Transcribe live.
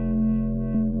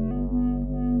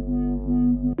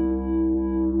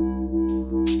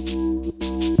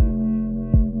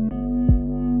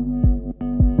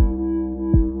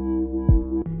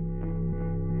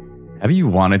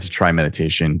wanted to try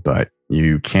meditation, but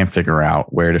you can't figure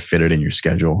out where to fit it in your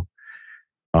schedule?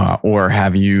 Or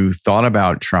have you thought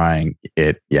about trying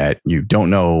it yet? You don't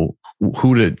know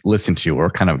who to listen to or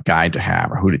kind of guide to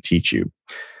have or who to teach you.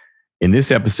 In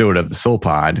this episode of the Soul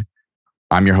Pod,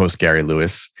 I'm your host, Gary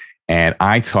Lewis, and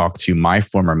I talk to my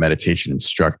former meditation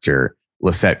instructor,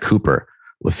 Lisette Cooper.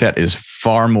 Lisette is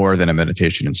far more than a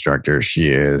meditation instructor. She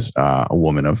is a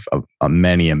woman of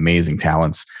many amazing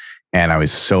talents. And I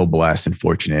was so blessed and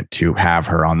fortunate to have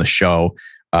her on the show.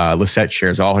 Lisette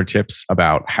shares all her tips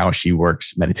about how she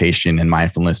works meditation and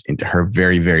mindfulness into her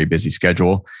very, very busy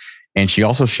schedule. And she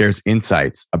also shares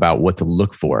insights about what to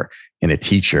look for in a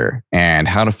teacher and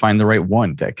how to find the right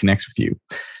one that connects with you.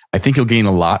 I think you'll gain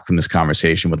a lot from this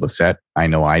conversation with Lisette. I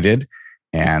know I did.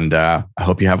 And I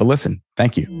hope you have a listen.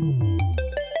 Thank you.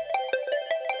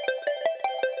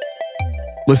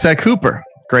 Lisette Cooper,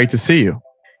 great to see you.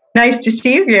 Nice to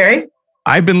see you, Gary.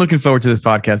 I've been looking forward to this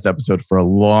podcast episode for a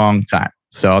long time.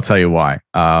 So I'll tell you why.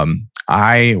 When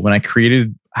I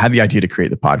had the idea to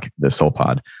create the Soul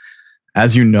Pod,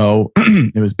 as you know,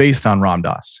 it was based on Ram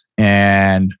Dass,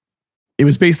 and it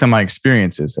was based on my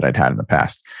experiences that I'd had in the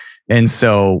past. And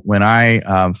so when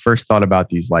I first thought about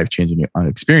these life-changing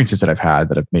experiences that I've had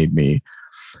that have made me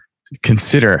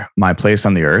consider my place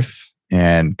on the earth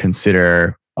and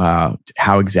consider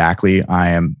how exactly I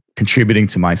am contributing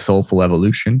to my soulful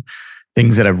evolution,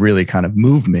 things that have really kind of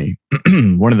moved me.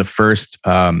 One of the first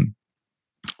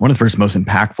most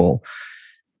impactful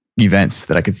events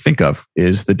that I could think of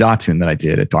is the Datun that I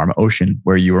did at Dharma Ocean,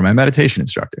 where you were my meditation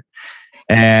instructor.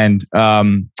 And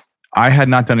I had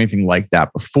not done anything like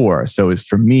that before. So it's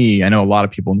for me, I know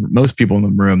most people in the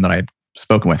room that I'd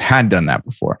spoken with had done that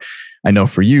before. I know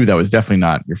for you, that was definitely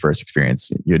not your first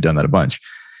experience. You had done that a bunch.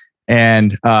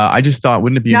 And I just thought,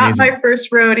 wouldn't it be amazing? Not my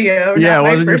first rodeo. Yeah,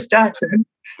 not my first Datun.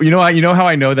 You know how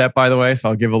I know that, by the way? So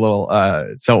I'll give a little.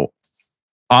 So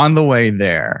on the way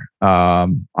there,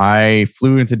 I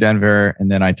flew into Denver, and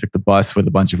then I took the bus with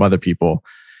a bunch of other people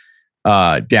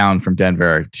down from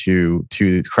Denver to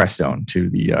Crestone, to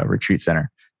the retreat center.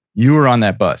 You were on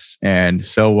that bus, and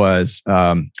so was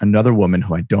another woman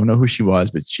who I don't know who she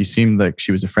was, but she seemed like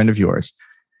she was a friend of yours.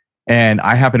 And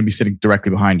I happened to be sitting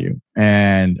directly behind you.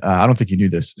 And I don't think you knew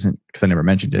this because I never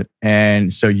mentioned it.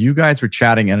 And so you guys were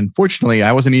chatting. And unfortunately,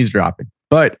 I wasn't eavesdropping,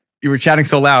 but you were chatting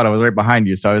so loud, I was right behind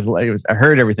you. So I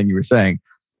heard everything you were saying.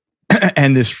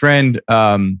 And this friend,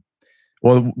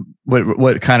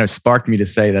 what kind of sparked me to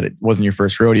say that it wasn't your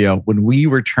first rodeo, when we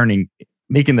were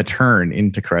making the turn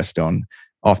into Crestone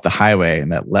off the highway,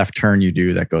 and that left turn you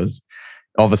do that goes,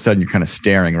 all of a sudden you're kind of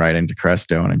staring right into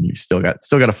Crestone, and you still got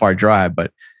a far drive,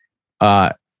 but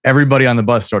everybody on the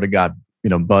bus sort of got,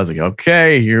 buzzing.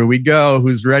 Okay, here we go.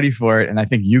 Who's ready for it? And I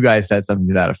think you guys said something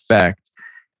to that effect.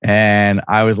 And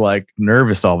I was like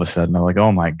nervous all of a sudden. I'm like,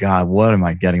 oh my God, what am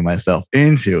I getting myself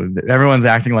into? Everyone's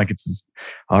acting like it's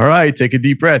all right. Take a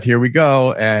deep breath. Here we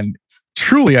go. And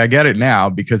truly, I get it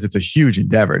now because it's a huge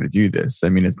endeavor to do this. I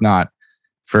mean, it's not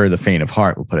for the faint of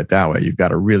heart. We'll put it that way. You've got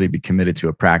to really be committed to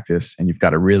a practice, and you've got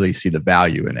to really see the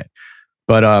value in it.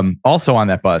 But also on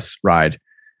that bus ride,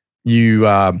 you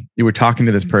were talking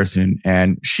to this person,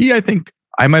 and I think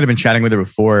I might have been chatting with her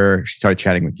before she started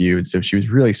chatting with you. And so she was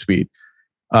really sweet.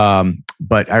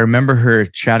 But I remember her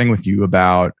chatting with you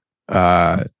about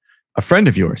a friend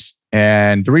of yours.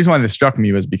 And the reason why this struck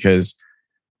me was because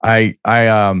I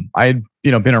had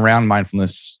been around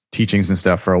mindfulness teachings and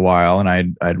stuff for a while, and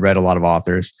I'd read a lot of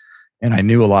authors, and I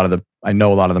know a lot of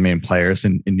the main players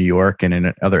in New York and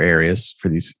in other areas for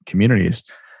these communities,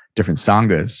 different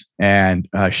sanghas. And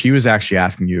she was actually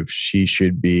asking you if she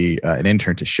should be an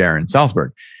intern to Sharon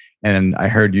Salzberg. And I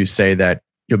heard you say that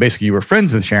basically you were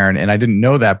friends with Sharon, and I didn't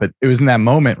know that, but it was in that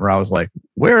moment where I was like,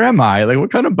 where am I? Like,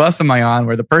 what kind of bus am I on?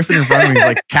 Where the person in front of me is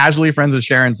like casually friends with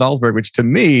Sharon Salzberg, which to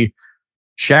me,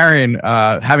 Sharon,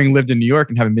 having lived in New York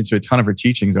and having been to a ton of her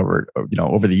teachings over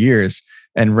the years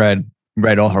and read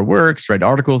all her works, read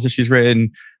articles that she's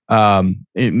written,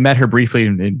 met her briefly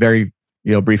in very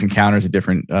brief encounters at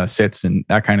different sits and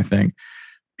that kind of thing.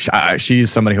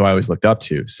 She's somebody who I always looked up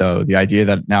to. So the idea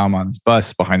that now I'm on this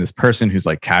bus behind this person who's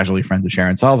like casually friends with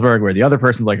Sharon Salzberg, where the other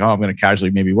person's like, oh, I'm going to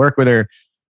casually maybe work with her,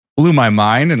 blew my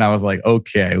mind. And I was like,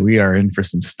 okay, we are in for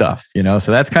some stuff,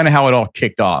 So that's kind of how it all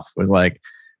kicked off, was like,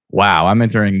 wow, I'm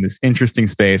entering this interesting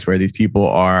space where these people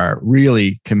are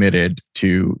really committed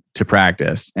to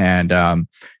practice. And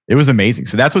it was amazing.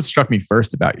 So that's what struck me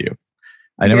first about you.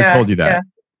 I never told you that.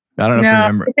 I don't know if you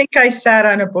remember. I think I sat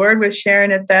on a board with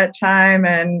Sharon at that time,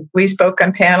 and we spoke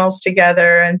on panels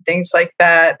together and things like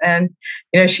that. And,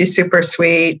 she's super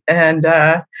sweet. And,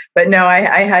 but no,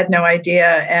 I had no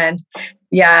idea. And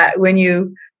yeah, when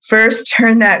you first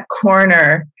turn that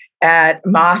corner at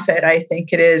Moffat, I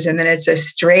think it is, and then it's a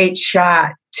straight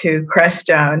shot to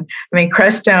Crestone. I mean,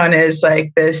 Crestone is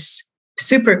like this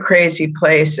super crazy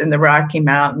place in the Rocky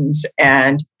Mountains,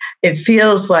 and it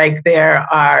feels like there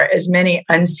are as many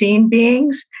unseen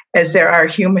beings as there are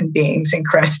human beings in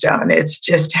Crestone. It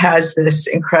just has this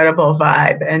incredible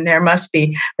vibe, and there must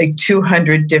be like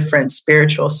 200 different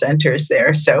spiritual centers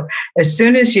there. So as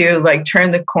soon as you like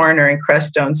turn the corner in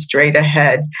Crestone straight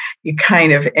ahead, you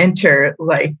kind of enter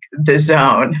like the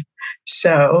zone.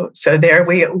 So there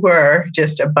we were,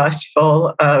 just a bus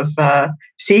full of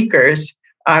seekers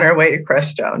on our way to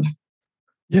Crestone.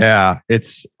 Yeah,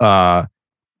 it's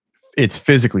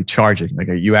physically charging. Like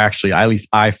you actually, at least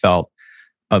I felt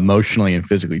emotionally and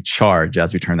physically charged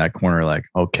as we turned that corner. Like,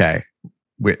 okay,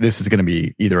 this is going to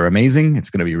be either amazing, it's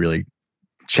going to be really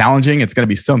challenging, it's going to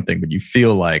be something, but you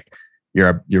feel like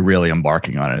you're really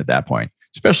embarking on it at that point.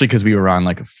 Especially because we were on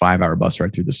like a 5-hour bus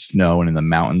ride through the snow and in the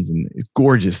mountains, and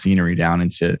gorgeous scenery down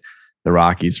into the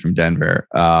Rockies from Denver.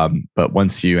 But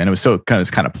once and it was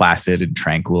kind of placid and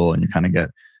tranquil, and you kind of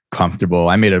get comfortable.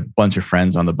 I made a bunch of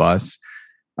friends on the bus,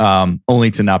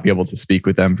 only to not be able to speak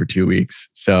with them for 2 weeks.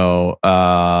 So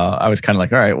I was kind of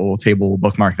like, all right, well, we'll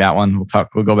bookmark that one.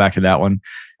 We'll go back to that one.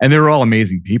 And they were all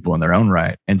amazing people in their own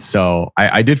right. And so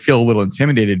I did feel a little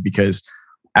intimidated because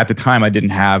at the time I didn't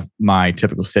have my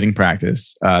typical sitting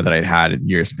practice that I'd had in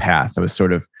years past. I was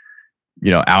sort of,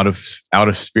 out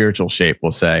of spiritual shape,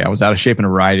 we'll say. I was out of shape in a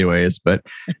variety of ways, but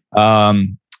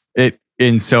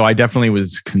and so I definitely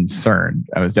was concerned.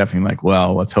 I was definitely like,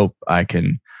 well, let's hope I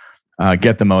can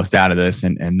get the most out of this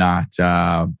and not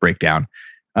break down.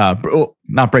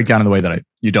 Not break down in the way that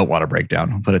you don't want to break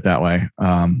down. I'll put it that way.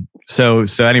 So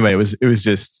anyway, it was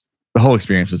just, the whole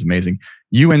experience was amazing.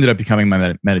 You ended up becoming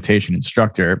my meditation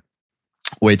instructor,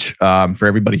 which for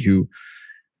everybody who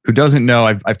doesn't know,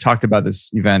 I've talked about this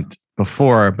event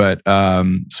before, but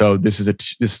so this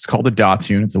is called a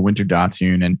Datsun. It's a winter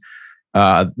Datsun, and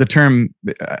the term,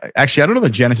 actually, I don't know the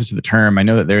genesis of the term. I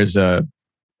know that there's a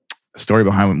story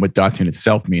behind what Datsun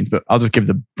itself means, but I'll just give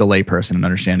the layperson an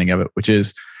understanding of it, which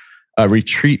is a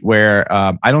retreat where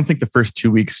I don't think the first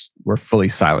 2 weeks were fully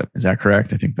silent. Is that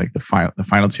correct? I think like the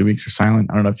final 2 weeks are silent.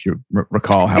 I don't know if you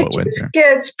recall how it went there. It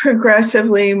gets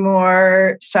progressively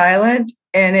more silent,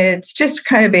 and it's just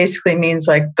kind of basically means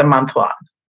like the month long.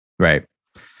 Right.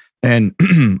 And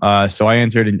so I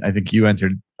entered, and I think you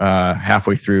entered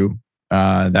halfway through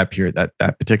that period,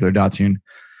 that particular Datsun,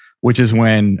 which is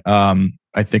when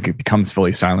I think it becomes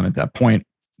fully silent at that point.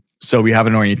 So we have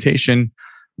an orientation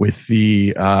with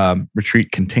the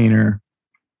retreat container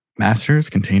managers,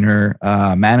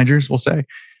 we'll say.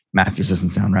 Masters doesn't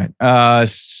sound right.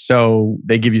 So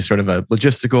they give you sort of a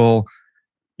logistical,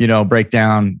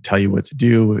 breakdown, tell you what to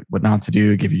do, what not to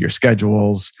do, give you your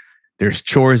schedules. There's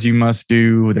chores you must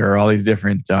do. There are all these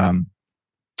different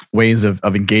ways of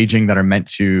engaging that are meant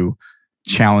to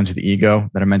challenge the ego,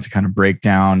 that are meant to kind of break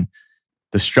down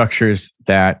the structures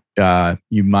that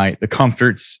the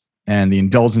comforts and the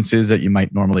indulgences that you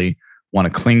might normally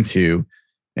want to cling to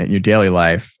in your daily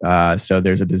life. So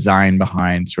there's a design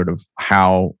behind sort of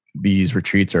how these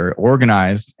retreats are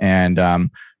organized. And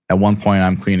at one point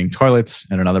I'm cleaning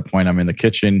toilets. At another point I'm in the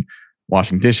kitchen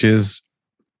washing dishes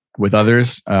with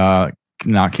others,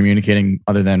 not communicating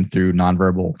other than through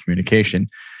nonverbal communication.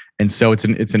 And so it's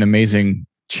an amazing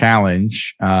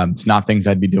challenge. It's not things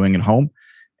I'd be doing at home.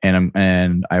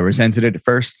 And I resented it at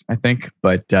first, I think,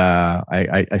 but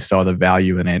I saw the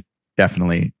value in it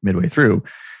definitely midway through.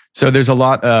 So there's a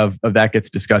lot of that gets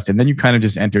discussed, and then you kind of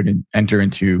just enter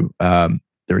into the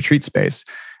retreat space,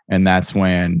 and that's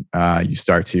when you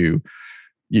start to.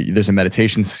 There's a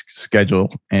meditation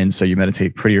schedule, and so you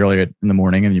meditate pretty early in the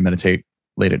morning, and you meditate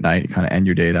late at night. You kind of end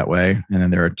your day that way, and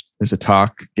then there's a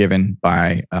talk given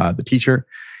by the teacher,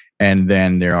 and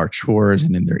then there are chores,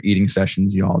 and then there are eating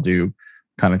sessions you all do.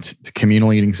 Kind of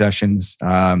communal eating sessions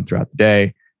throughout the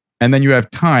day. And then you have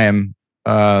time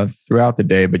throughout the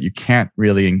day, but you can't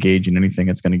really engage in anything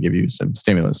that's going to give you some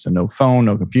stimulus. So no phone,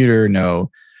 no computer,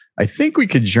 I think we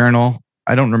could journal.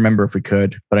 I don't remember if we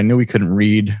could, but I knew we couldn't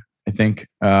read, I think.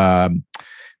 But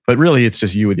really it's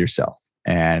just you with yourself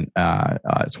and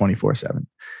 24/7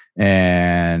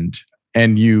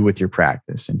 and you with your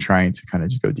practice and trying to kind of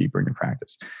just go deeper in your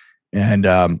practice. And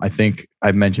I think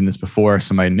I've mentioned this before.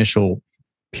 So my initial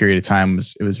period of time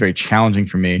was very challenging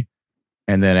for me.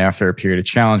 And then after a period of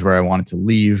challenge where I wanted to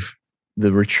leave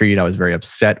the retreat. I was very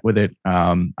upset with it.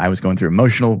 I was going through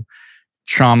emotional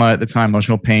trauma at the time,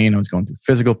 emotional pain. I was going through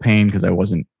physical pain because I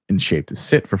wasn't in shape to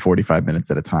sit for 45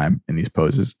 minutes at a time in these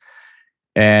poses.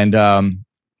 And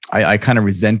I kind of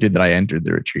resented that I entered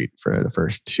the retreat for the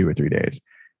first 2 or 3 days.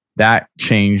 That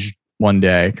changed one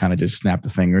day, kind of just snapped the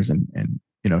fingers and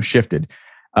shifted.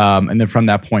 And then from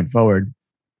that point forward,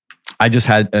 I just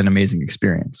had an amazing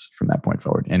experience from that point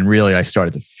forward. And really, I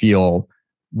started to feel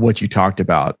what you talked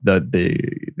about,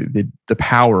 the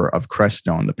power of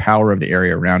Crestone, the power of the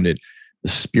area around it, the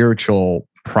spiritual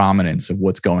prominence of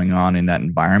what's going on in that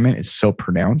environment is so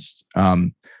pronounced.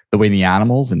 The way the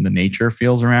animals and the nature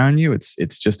feels around you, it's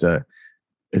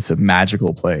a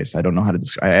magical place. I don't know how to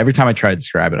describe. Every time I try to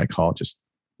describe it, I call it just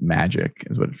magic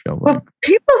is what it feels like.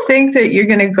 People think that you're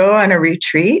going to go on a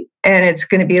retreat and it's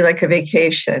going to be like a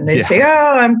vacation. They say,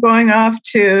 oh, I'm going off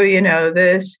to,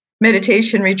 this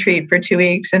meditation retreat for 2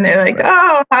 weeks. And they're like,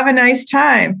 oh, have a nice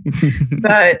time.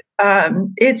 But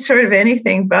it's sort of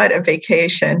anything but a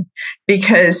vacation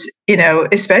because,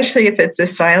 especially if it's a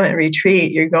silent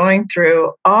retreat, you're going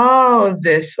through all of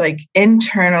this like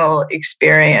internal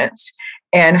experience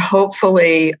and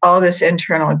hopefully all this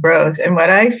internal growth. And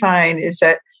what I find is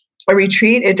that a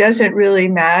retreat, it doesn't really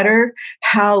matter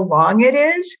how long it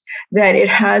is, that it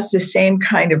has the same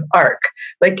kind of arc.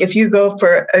 Like if you go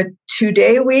for a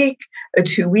 2-day week, a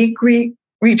 2-week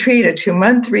retreat, a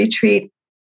 2-month retreat,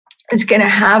 it's going to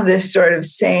have this sort of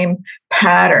same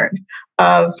pattern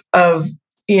of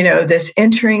this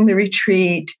entering the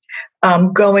retreat,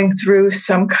 going through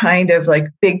some kind of like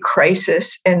big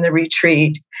crisis in the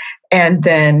retreat, and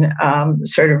then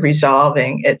sort of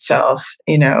resolving itself,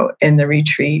 in the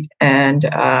retreat. And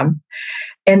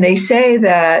they say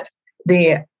that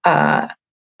the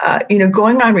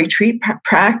going on retreat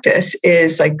practice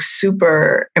is like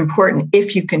super important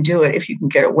if you can do it, if you can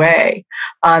get away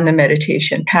on the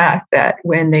meditation path. That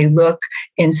when they look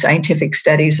in scientific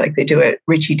studies like they do at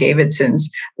Richie Davidson's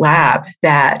lab,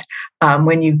 that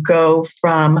when you go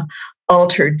from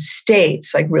altered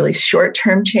states, like really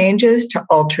short-term changes, to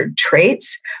altered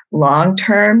traits,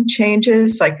 long-term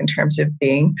changes, like in terms of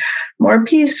being more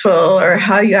peaceful or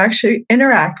how you actually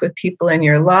interact with people in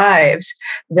your lives,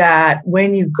 that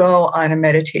when you go on a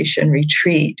meditation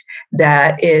retreat,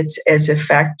 that it's as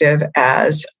effective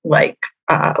as like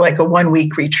a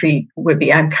 1-week retreat would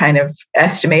be. I'm kind of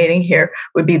estimating here,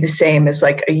 would be the same as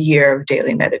like a year of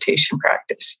daily meditation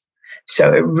practice.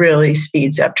 So it really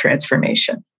speeds up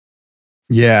transformation.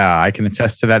 Yeah, I can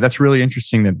attest to that. That's really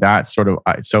interesting that sort of,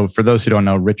 so for those who don't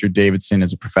know, Richard Davidson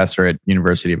is a professor at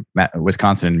University of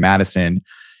Wisconsin in Madison.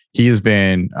 He has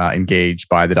been engaged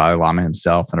by the Dalai Lama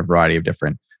himself in a variety of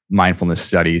different mindfulness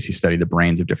studies. He studied the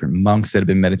brains of different monks that have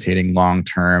been meditating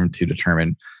long-term to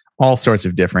determine all sorts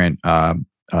of different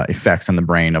effects on the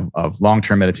brain of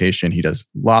long-term meditation. He does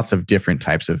lots of different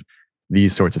types of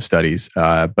these sorts of studies.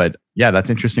 But yeah, that's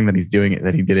interesting that he's doing it,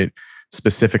 that he did it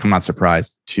specific. I'm not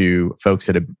surprised, to folks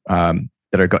that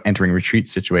are entering retreat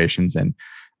situations and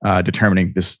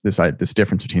determining this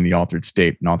difference between the altered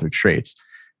state and altered traits.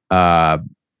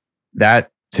 That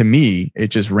to me, it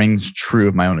just rings true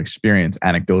of my own experience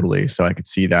anecdotally. So I could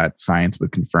see that science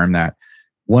would confirm that.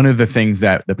 One of the things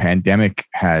that the pandemic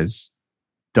has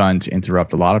done to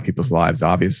interrupt a lot of people's lives,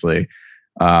 obviously,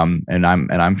 and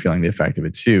I'm feeling the effect of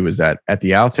it too, is that at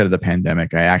the outset of the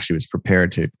pandemic, I actually was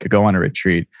prepared to go on a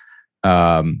retreat.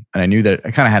 And I knew that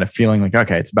I kind of had a feeling like,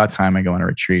 okay, it's about time I go on a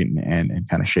retreat and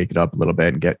kind of shake it up a little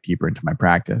bit and get deeper into my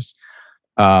practice.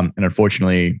 And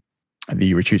unfortunately,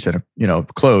 the retreat center,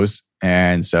 closed.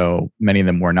 And so many of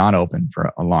them were not open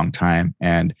for a long time.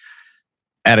 And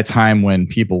at a time when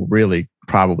people really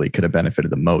probably could have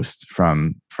benefited the most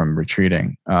from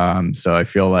retreating. So I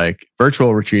feel like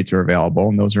virtual retreats are available,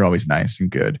 and those are always nice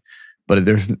and good. But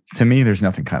there's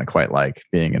nothing kind of quite like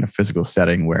being in a physical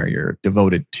setting where you're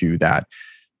devoted to that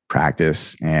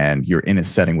practice and you're in a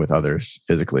setting with others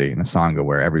physically, in a sangha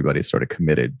where everybody's sort of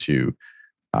committed to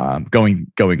going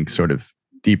sort of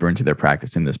deeper into their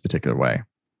practice in this particular way.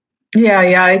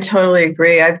 Yeah, I totally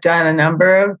agree. I've done a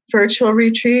number of virtual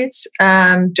retreats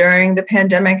during the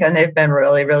pandemic, and they've been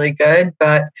really, really good.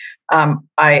 But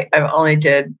I've only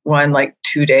did one like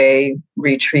 2-day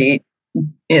retreat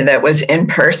that was in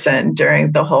person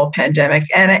during the whole pandemic.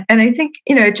 And I think,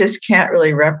 it just can't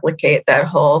really replicate that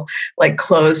whole like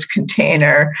closed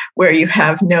container where you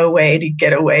have no way to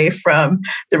get away from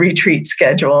the retreat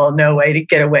schedule, no way to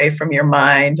get away from your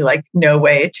mind, like no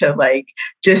way to like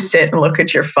just sit and look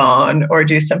at your phone or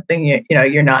do something,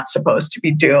 you're not supposed to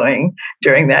be doing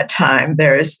during that time.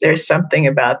 There's something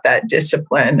about that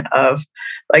discipline of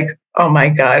like, oh my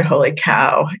God, holy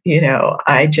cow,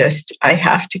 I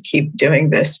have to keep doing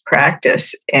this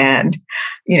practice, and,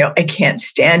 I can't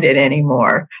stand it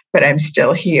anymore, but I'm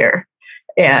still here.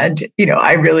 And,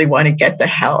 I really want to get the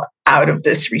hell out of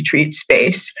this retreat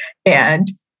space.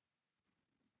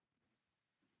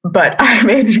 But I'm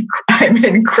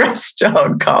in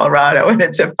Crestone, Colorado, and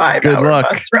it's a 5-hour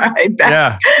bus ride back.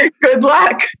 Yeah. Good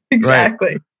luck.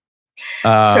 Exactly.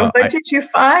 Right. So what did you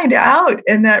find out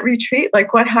in that retreat?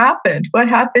 Like, what happened? What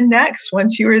happened next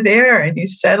once you were there and you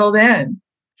settled in?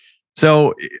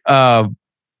 So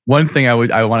one thing I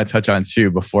want to touch on too,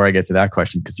 before I get to that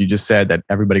question, because you just said that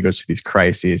everybody goes through these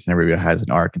crises and everybody has an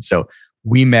arc. And so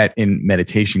we met in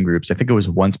meditation groups. I think it was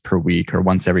once per week or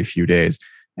once every few days.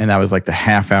 And that was like the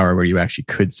half hour where you actually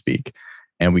could speak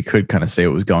and we could kind of say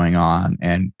what was going on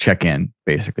and check in,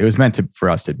 basically. It was meant for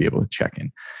us to be able to check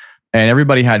in. And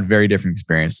everybody had very different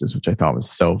experiences, which I thought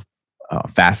was so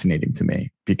fascinating to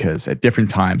me, because at different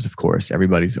times, of course,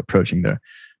 everybody's approaching the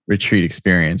retreat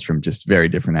experience from just very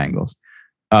different angles.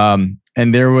 And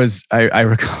there was, I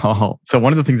recall, so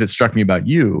one of the things that struck me about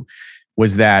you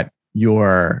was that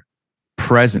your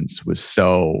presence was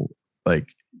so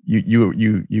like,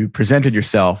 you presented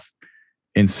yourself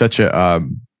in such a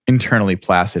internally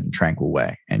placid and tranquil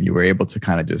way, and you were able to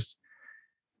kind of just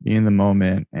be in the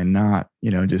moment and not,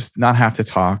 just not have to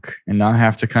talk and not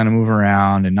have to kind of move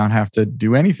around and not have to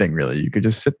do anything really. You could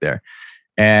just sit there.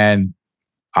 And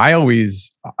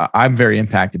I'm very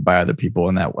impacted by other people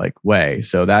in that like way.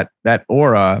 So that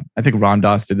aura, I think Ron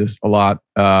Doss did this a lot.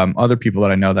 Other people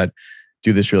that I know that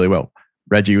do this really well.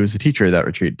 Reggie, who was the teacher of that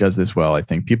retreat, does this well. I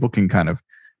think people can kind of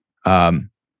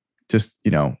just,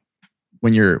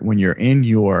 when you're in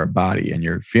your body and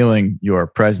you're feeling your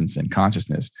presence and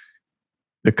consciousness,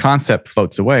 the concept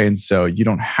floats away. And so you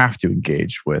don't have to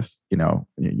engage with, you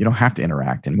don't have to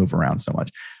interact and move around so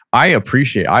much. I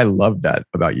love that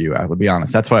about you. I'll be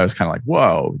honest. That's why I was kind of like,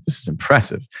 whoa, this is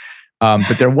impressive.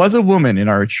 But there was a woman in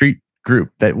our retreat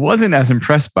group that wasn't as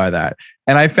impressed by that.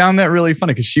 And I found that really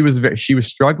funny because she was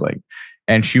struggling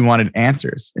and she wanted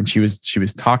answers, and she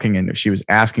was talking and she was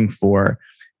asking for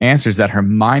answers that her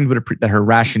mind that her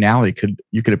rationality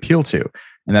you could appeal to,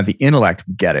 and that the intellect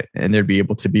would get it. And there'd be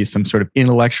able to be some sort of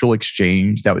intellectual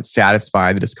exchange that would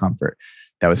satisfy the discomfort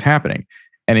that was happening.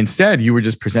 And instead you were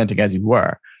just presenting as you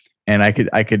were. And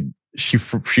she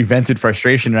vented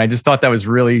frustration. And I just thought that was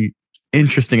really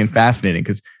interesting and fascinating,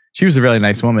 because she was a really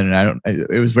nice woman, and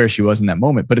it was where she was in that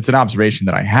moment, but it's an observation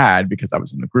that I had because I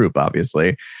was in the group,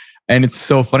 obviously. And it's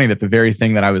so funny that the very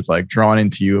thing that I was like drawn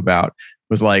into you about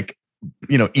was like,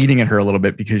 eating at her a little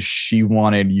bit, because she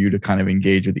wanted you to kind of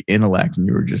engage with the intellect, and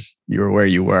you were where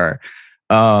you were.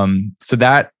 So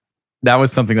that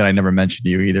was something that I never mentioned to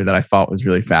you either, that I thought was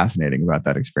really fascinating about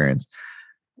that experience.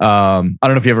 I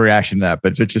don't know if you have a reaction to that,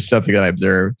 but it's just something that I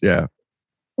observed. Yeah.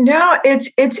 No,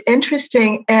 it's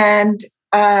interesting. And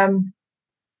I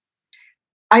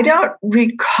don't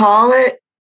recall it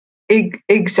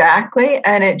exactly.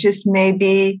 And it just may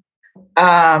be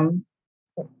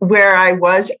where I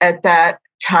was at that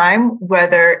time,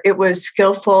 whether it was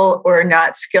skillful or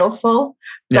not skillful.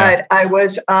 Yeah. But I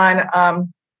was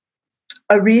on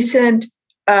a recent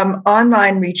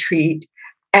online retreat,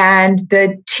 and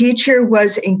the teacher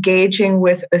was engaging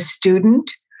with a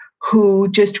student who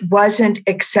just wasn't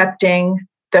accepting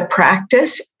the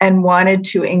practice and wanted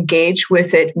to engage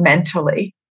with it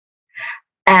mentally.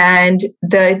 And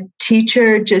the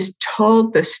teacher just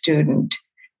told the student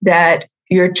that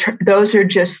those are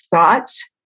just thoughts.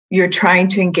 You're trying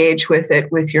to engage with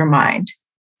it with your mind.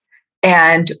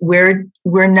 And we're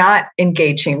not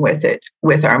engaging with it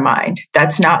with our mind.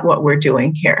 That's not what we're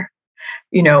doing here.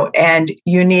 And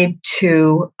you need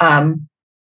to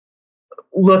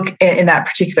look in that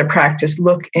particular practice,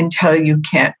 look until you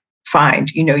can't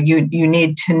find. You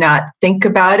need to not think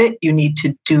about it. You need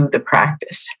to do the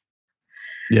practice.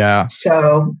 Yeah.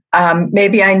 So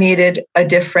maybe I needed a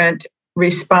different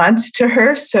response to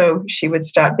her so she would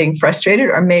stop being frustrated,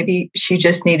 or maybe she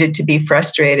just needed to be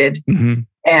frustrated. Mm-hmm.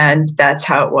 And that's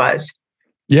how it was.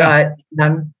 Yeah.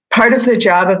 But part of the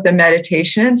job of the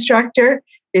meditation instructor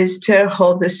is to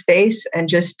hold the space and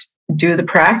just do the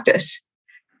practice.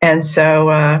 And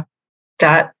so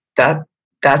that's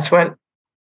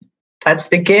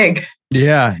the gig.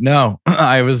 Yeah, no,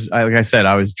 I was, like I said,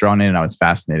 I was drawn in and I was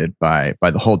fascinated by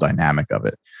the whole dynamic of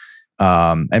it.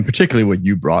 And particularly what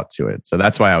you brought to it. So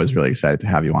that's why I was really excited to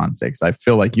have you on today, because I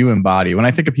feel like you embody, when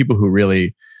I think of people who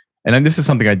really, and this is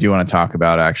something I do want to talk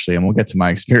about actually, and we'll get to my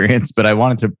experience, but I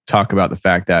wanted to talk about the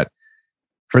fact that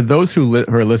for those who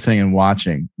are listening and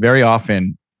watching, very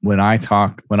often when I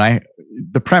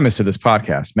the premise of this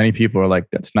podcast. Many people are like,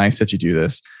 that's nice that you do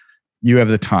this. You have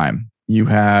the time, you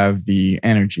have the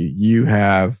energy, you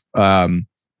have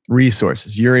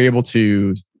resources. You're able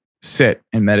to sit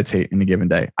and meditate in a given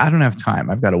day. I don't have time.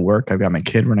 I've got to work. I've got my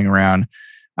kid running around.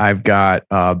 I've got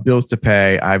bills to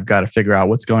pay. I've got to figure out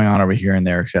what's going on over here and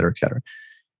there, et cetera, et cetera.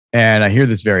 And I hear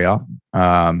this very often.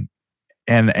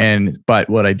 But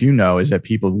what I do know is that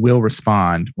people will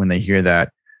respond when they hear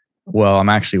that, well, I'm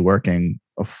actually working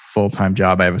a full-time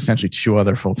job. I have essentially 2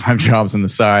 other full-time jobs on the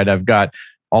side. I've got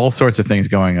all sorts of things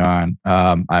going on.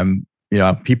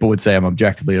 People would say I'm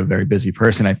objectively a very busy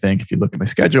person, I think, if you look at my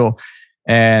schedule.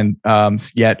 And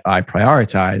yet I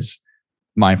prioritize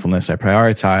mindfulness. I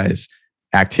prioritize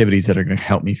activities that are going to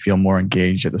help me feel more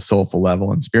engaged at the soulful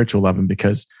level and spiritual level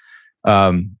because,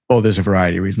 there's a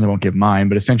variety of reasons. I won't give mine,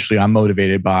 but essentially I'm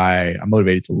motivated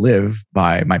to live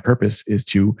by my purpose is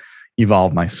to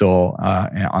evolve my soul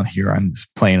on this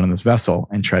plane, on this vessel,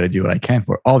 and try to do what I can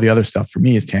for it. All the other stuff for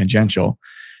me is tangential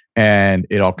and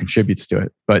it all contributes to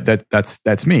it. But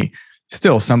that's me.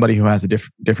 Still somebody who has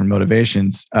different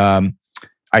motivations.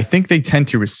 I think they tend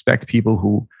to respect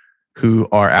people who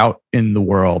are out in the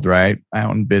world, right?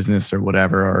 Out in business or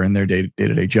whatever, or in their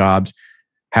day-to-day jobs,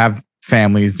 have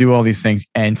families, do all these things,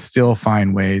 and still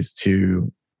find ways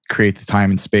to create the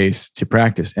time and space to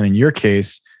practice. And in your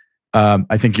case,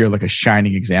 I think you're like a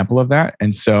shining example of that.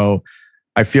 And so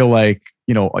I feel like,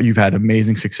 you've had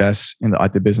amazing success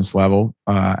at the business level.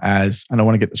 As I don't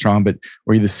want to get this wrong, but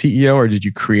were you the CEO or did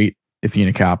you create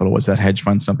Athena Capital? Was that hedge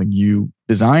fund something you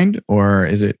designed, or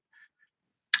is it?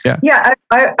 Yeah. Yeah.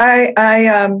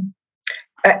 I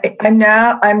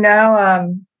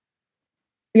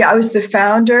was the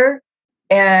founder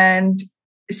and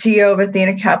CEO of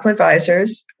Athena Capital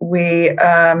Advisors. We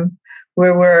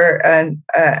were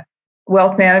a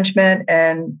wealth management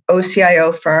and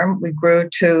OCIO firm. We grew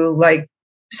to like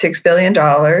 $6 billion.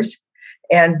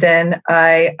 And then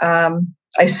I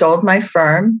sold my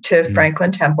firm to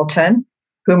Franklin Templeton,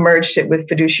 who merged it with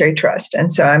Fiduciary Trust.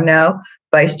 And so I'm now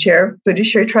vice chair of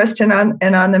Fiduciary Trust and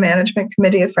on the management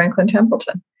committee of Franklin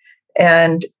Templeton.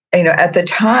 And, at the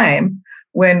time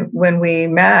when we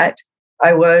met,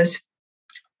 I was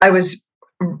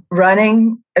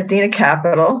running Athena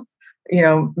Capital,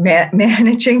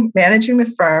 managing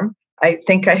the firm. I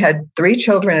think I had 3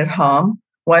 children at home,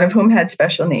 one of whom had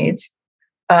special needs.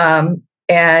 And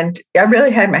I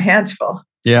really had my hands full.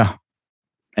 Yeah.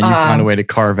 And you found a way to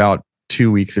carve out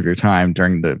 2 weeks of your time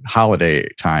during the holiday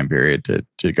time period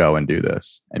to go and do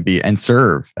this and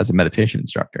serve as a meditation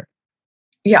instructor.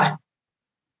 Yeah.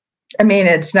 I mean,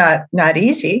 it's not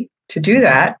easy to do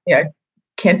that.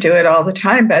 Can't do it all the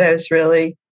time, but I was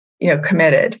really,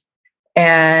 committed.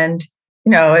 And,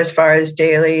 as far as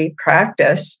daily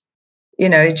practice,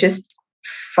 just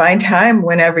find time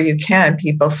whenever you can.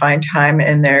 People find time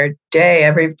in their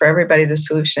day. For everybody, the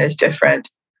solution is different.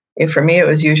 For me, it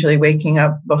was usually waking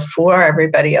up before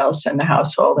everybody else in the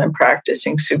household and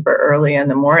practicing super early in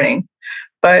the morning.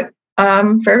 But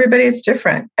for everybody, it's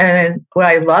different. And what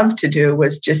I loved to do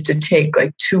was just to take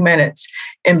like 2 minutes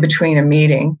in between a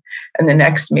meeting and the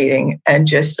next meeting and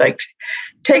just like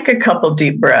take a couple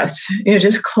deep breaths.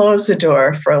 Just close the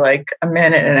door for like a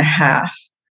minute and a half.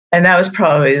 And that was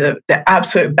probably the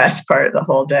absolute best part of the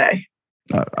whole day.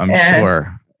 I'm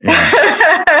sure.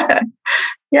 Yeah.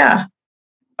 Yeah.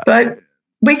 But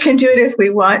we can do it if we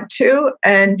want to.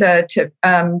 And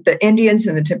the Indians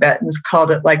and the Tibetans called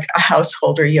it like a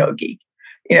householder yogi.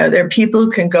 There are people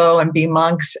who can go and be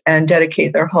monks and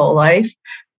dedicate their whole life.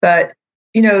 But,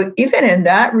 even in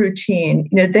that routine,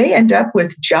 they end up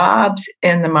with jobs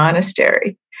in the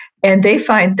monastery and they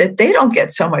find that they don't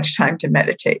get so much time to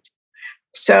meditate.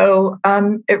 So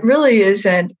it really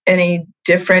isn't any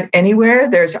different anywhere.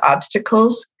 There's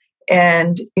obstacles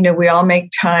and, we all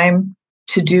make time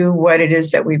to do what it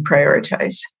is that we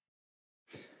prioritize.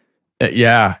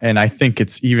 Yeah. And I think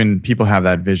it's even people have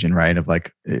that vision, right? Of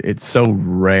like, it's so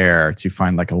rare to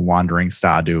find like a wandering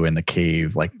sadhu in the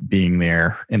cave, like being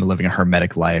there and living a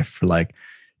hermetic life for like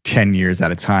 10 years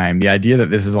at a time. The idea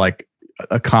that this is like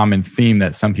a common theme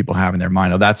that some people have in their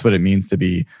mind. Oh, that's what it means to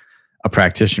be a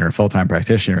practitioner, a full-time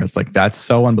practitioner. It's like, that's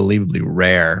so unbelievably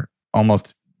rare,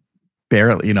 almost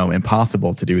barely,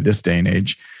 impossible to do this day and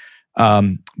age.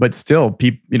 But still,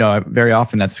 people, very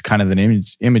often that's kind of an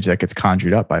image that gets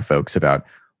conjured up by folks about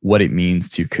what it means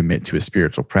to commit to a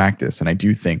spiritual practice. And I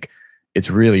do think it's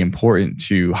really important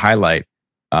to highlight,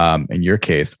 in your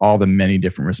case, all the many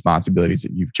different responsibilities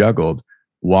that you've juggled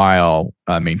while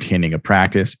maintaining a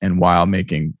practice and while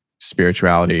making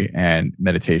spirituality and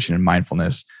meditation and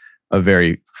mindfulness a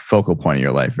very focal point of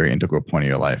your life, very integral point of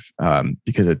your life,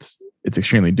 because it's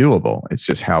extremely doable. It's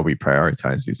just how we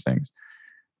prioritize these things.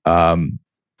 And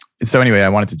so anyway, I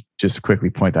wanted to just quickly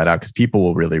point that out because people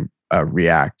will really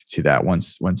react to that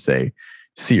once they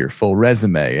see your full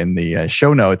resume and the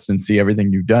show notes and see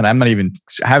everything you've done. I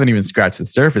haven't even scratched the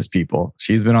surface, people.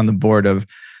 She's been on the board of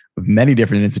many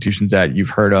different institutions that you've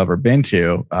heard of or been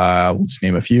to. We'll just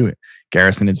name a few: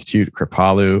 Garrison Institute,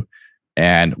 Kripalu,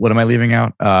 and what am I leaving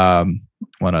out?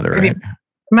 One other, right?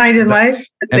 Mind and Life.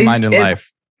 And Mind and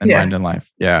Life. And Mind and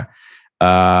Life. Yeah.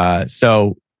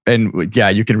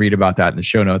 You can read about that in the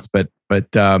show notes.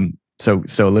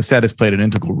 So Lisette has played an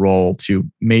integral role to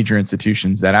major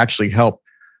institutions that actually help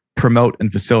promote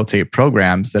and facilitate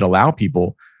programs that allow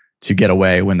people to get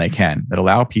away when they can, that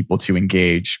allow people to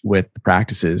engage with the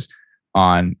practices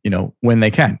on, when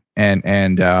they can.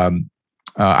 And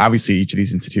obviously each of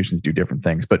these institutions do different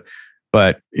things, but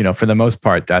for the most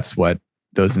part, that's what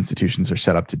those institutions are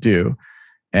set up to do.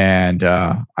 And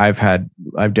I've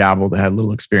dabbled, had a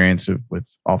little experience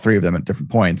with all three of them at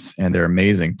different points, and they're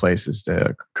amazing places.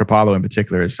 Kripalu in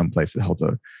particular is some place that holds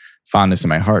a fondness in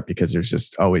my heart because there's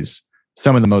just always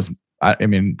some of the most,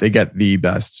 they get the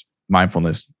best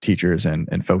mindfulness teachers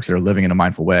and folks that are living in a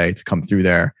mindful way to come through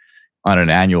there on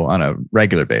a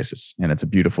regular basis. And it's a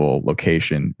beautiful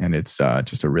location, and it's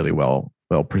just a really well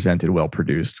presented, well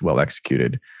produced, well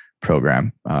executed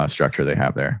program structure they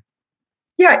have there.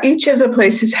 Yeah, each of the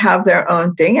places have their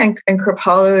own thing, and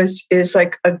Kripalu is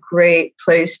like a great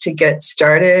place to get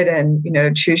started and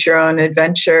choose your own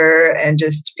adventure and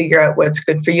just figure out what's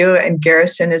good for you. And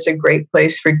Garrison is a great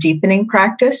place for deepening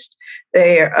practice.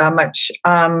 They have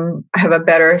a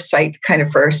better site kind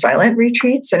of for silent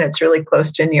retreats, and it's really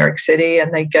close to New York City,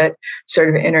 and they get sort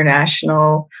of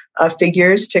international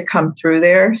figures to come through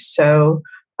there. So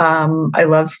I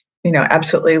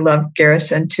absolutely love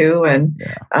Garrison too. And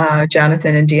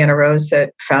Jonathan and Deanna Rose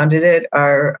that founded it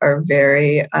are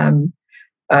very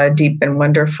deep and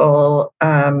wonderful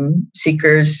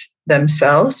seekers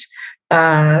themselves.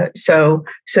 So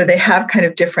they have kind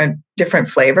of different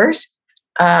flavors.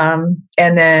 And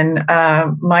then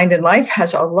Mind and Life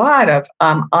has a lot of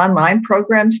online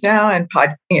programs now and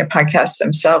podcasts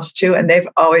themselves too. And they've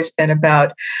always been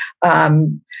about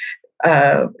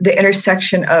the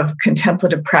intersection of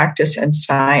contemplative practice and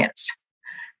science.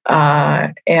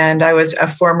 And I was a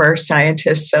former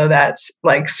scientist, so that's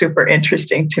like super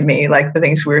interesting to me, like the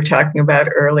things we were talking about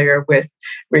earlier with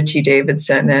Richie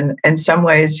Davidson. And in some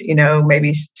ways,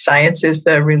 maybe science is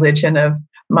the religion of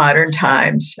modern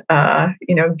times,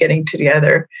 getting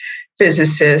together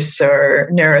physicists or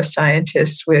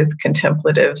neuroscientists with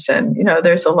contemplatives. And,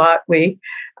 there's a lot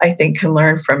I think, can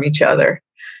learn from each other.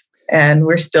 And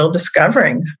we're still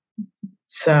discovering.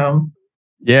 So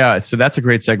that's a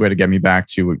great segue to get me back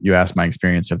to what you asked my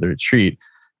experience of the retreat,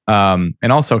 and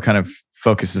also kind of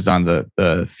focuses on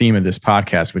the theme of this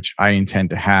podcast, which I intend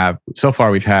to have. So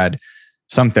far, we've had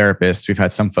some therapists, we've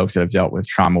had some folks that have dealt with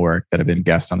trauma work that have been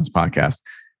guests on this podcast.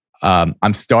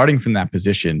 I'm starting from that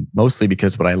position mostly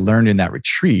because what I learned in that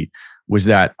retreat was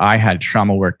that I had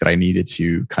trauma work that I needed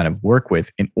to kind of work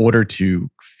with in order to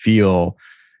feel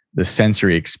the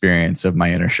sensory experience of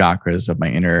my inner chakras, of my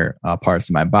inner parts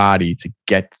of my body, to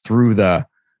get through the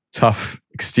tough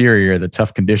exterior, the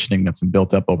tough conditioning that's been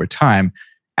built up over time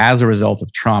as a result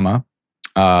of trauma,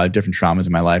 different traumas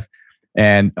in my life.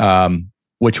 And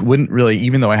which wouldn't really,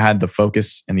 even though I had the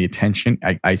focus and the attention,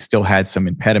 I still had some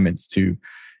impediments to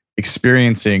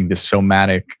experiencing the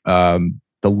somatic, the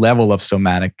level of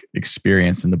somatic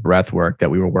experience and the breath work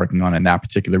that we were working on in that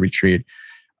particular retreat.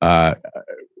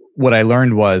 What I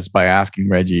learned was by asking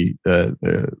Reggie,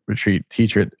 the retreat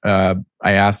teacher, I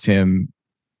asked him,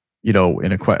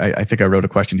 I think I wrote a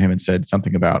question to him and said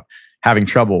something about having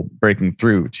trouble breaking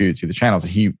through to the channels.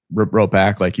 And he wrote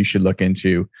back, like, you should look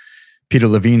into Peter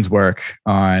Levine's work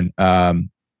on,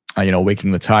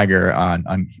 Waking the Tiger.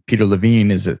 On Peter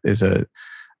Levine is a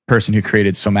person who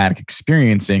created somatic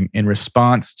experiencing in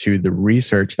response to the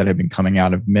research that had been coming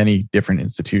out of many different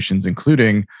institutions,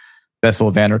 including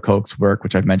Bessel van der Kolk's work,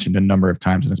 which I've mentioned a number of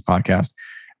times in this podcast.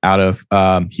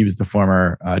 He was the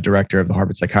former director of the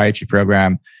Harvard Psychiatry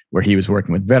Program, where he was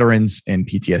working with veterans in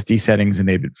PTSD settings, and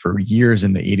they've been for years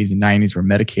in the 80s and 90s were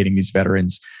medicating these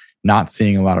veterans, not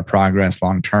seeing a lot of progress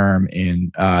long term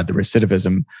in the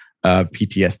recidivism of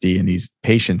PTSD in these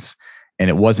patients. And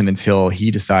it wasn't until he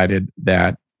decided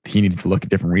that he needed to look at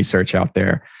different research out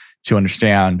there to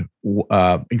understand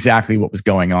exactly what was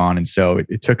going on. And so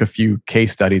it took a few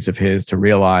case studies of his to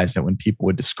realize that when people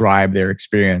would describe their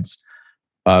experience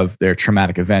of their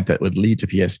traumatic event that would lead to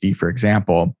PSD, for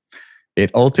example, it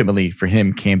ultimately for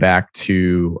him came back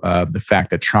to the fact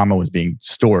that trauma was being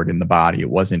stored in the body. It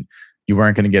wasn't You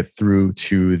weren't going to get through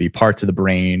to the parts of the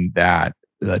brain that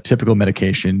the typical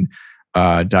medication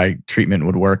treatment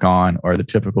would work on, or the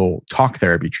typical talk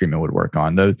therapy treatment would work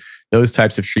on. Those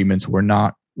types of treatments were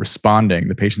not responding.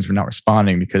 The patients were not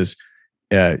responding because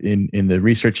in the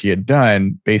research he had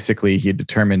done, basically he had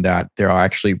determined that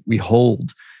we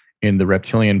hold in the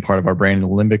reptilian part of our brain, the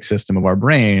limbic system of our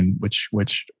brain,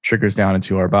 which triggers down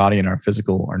into our body and our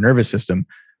nervous system.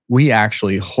 We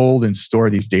actually hold and store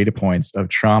these data points of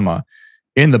trauma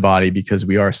in the body because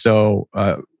we are so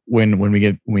when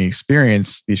we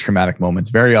experience these traumatic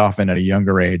moments, very often at a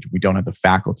younger age, we don't have the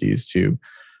faculties to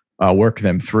work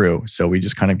them through. So we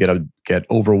just kind of get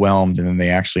overwhelmed, and then they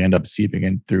actually end up seeping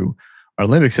in through our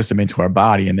limbic system into our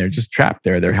body, and they're just trapped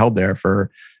there. They're held there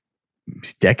for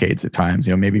decades at times,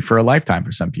 maybe for a lifetime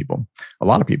for some people, a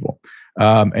lot of people.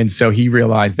 And so he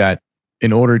realized that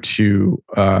in order to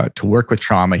work with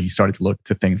trauma, he started to look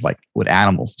to things like what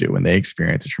animals do when they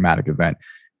experience a traumatic event,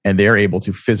 and they're able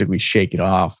to physically shake it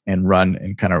off and run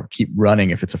and kind of keep running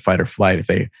if it's a fight or flight. If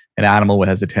an animal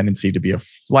has a tendency to be a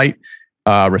flight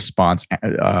response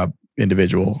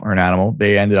individual or an animal,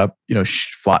 they ended up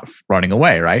running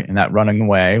away, right? And that running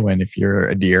away, if you're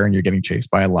a deer and you're getting chased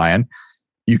by a lion,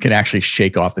 you can actually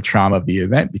shake off the trauma of the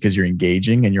event because you're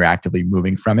engaging and you're actively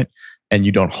moving from it, and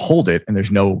you don't hold it, and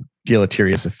there's no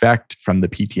deleterious effect from the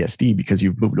PTSD because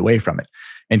you've moved away from it.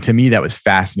 And to me, that was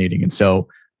fascinating. And so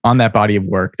on that body of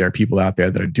work, there are people out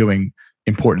there that are doing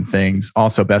important things.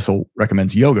 Also, Bessel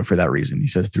recommends yoga for that reason. He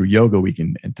says through yoga,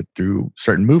 through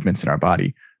certain movements in our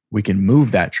body, we can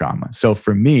move that trauma. So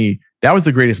for me, that was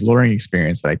the greatest learning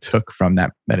experience that I took from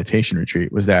that meditation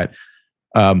retreat, was that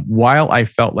while I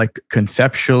felt like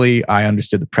conceptually I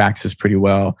understood the practices pretty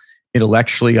well,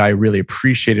 intellectually I really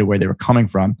appreciated where they were coming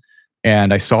from,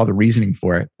 and I saw the reasoning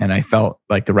for it, and I felt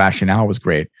like the rationale was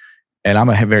great. And I'm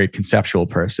a very conceptual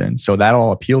person, so that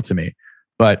all appealed to me.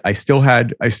 But I still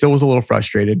was a little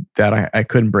frustrated that I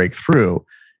couldn't break through,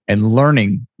 and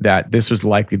learning that this was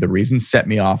likely the reason set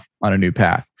me off on a new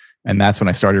path. And that's when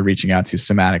I started reaching out to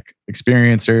somatic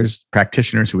experiencers,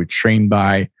 practitioners who were trained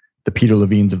by the Peter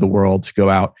Levines of the world to go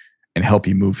out and help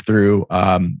you move through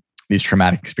these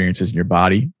traumatic experiences in your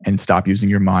body and stop using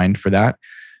your mind for that.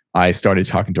 I started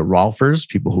talking to Rolfers,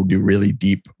 people who do really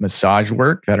deep massage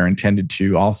work that are intended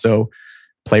to also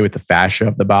play with the fascia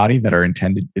of the body,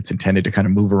 it's intended to kind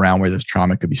of move around where this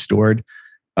trauma could be stored.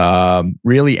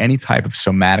 Really any type of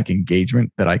somatic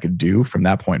engagement that I could do from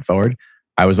that point forward,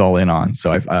 I was all in on.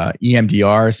 So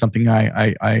EMDR is something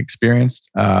I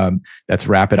experienced. That's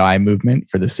rapid eye movement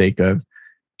for the sake of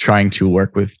trying to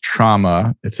work with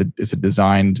trauma. It's a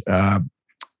designed, I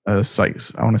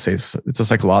want to say it's a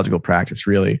psychological practice,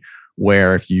 really,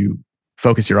 where if you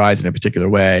focus your eyes in a particular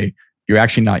way, you're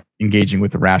actually not engaging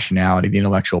with the rationality, the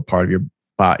intellectual part of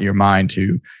your mind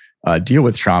to deal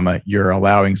with trauma. You're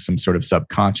allowing some sort of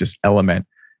subconscious element,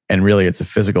 and really it's a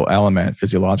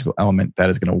physiological element that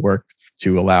is going to work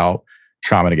to allow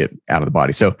trauma to get out of the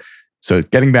body. So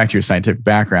getting back to your scientific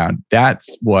background,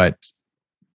 that's what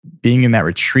being in that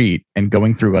retreat and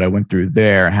going through what I went through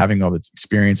there and having all these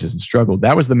experiences and struggle,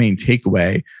 that was the main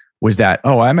takeaway, was that,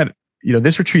 I'm at,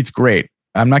 this retreat's great.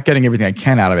 I'm not getting everything I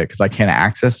can out of it because I can't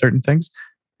access certain things,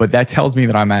 but that tells me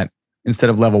that I'm at, instead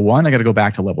of level 1, I got to go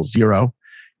back to level 0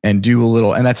 and do a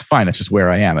little, and that's fine. That's just where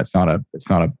I am. It's not a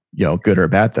good or a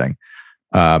bad thing.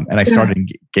 And I started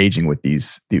engaging with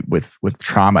with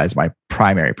trauma as my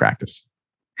primary practice.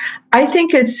 I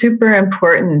think it's super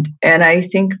important. And I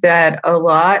think that a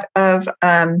lot of,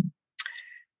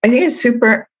 maybe it's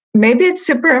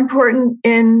super important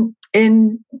in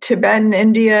Tibet and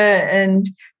India and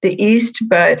the East,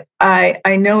 but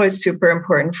I know it's super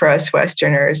important for us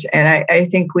Westerners. And I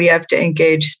think we have to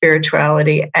engage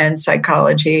spirituality and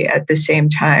psychology at the same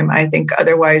time. I think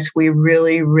otherwise we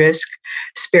really risk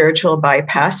spiritual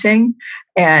bypassing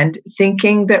and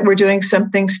thinking that we're doing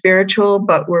something spiritual,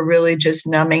 but we're really just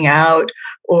numbing out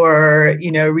or,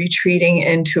 retreating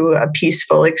into a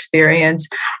peaceful experience.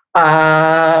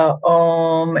 And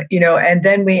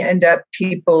then we end up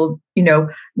people,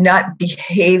 not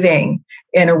behaving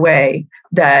in a way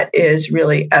that is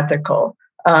really ethical,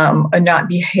 and not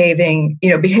behaving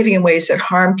in ways that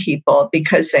harm people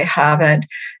because they haven't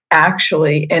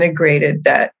actually integrated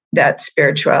that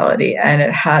spirituality, and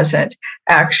it hasn't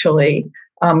actually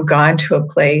gone to a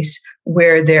place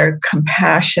where they're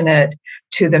compassionate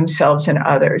to themselves and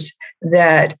others.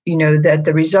 That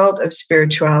the result of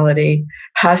spirituality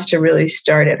has to really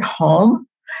start at home,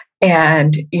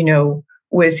 and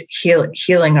with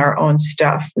healing our own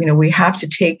stuff. We have to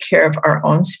take care of our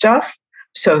own stuff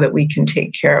so that we can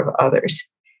take care of others.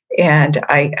 And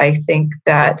I think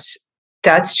that's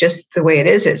that's just the way it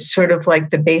is. It's sort of like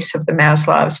the base of the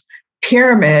Maslow's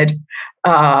pyramid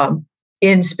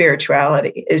in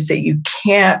spirituality, is that you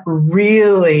can't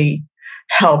really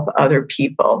help other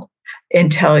people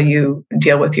until you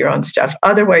deal with your own stuff.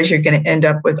 Otherwise, you're going to end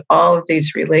up with all of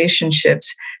these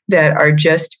relationships that are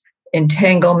just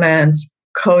entanglements,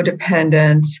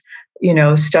 codependence,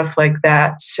 stuff like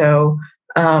that. So,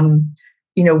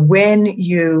 when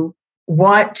you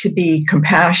want to be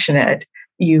compassionate,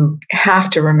 you have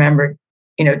to remember,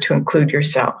 to include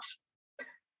yourself.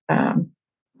 I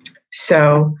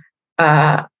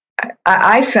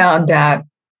found that,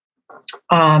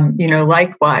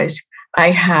 likewise,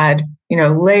 I had,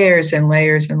 layers and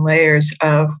layers and layers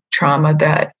of trauma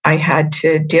that I had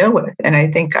to deal with. And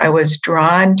I think I was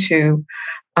drawn to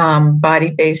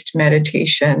body-based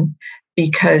meditation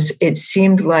because it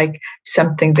seemed like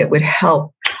something that would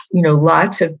help,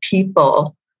 lots of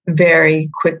people very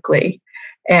quickly.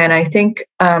 And I think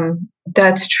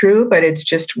that's true, but it's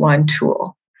just one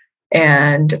tool.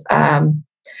 And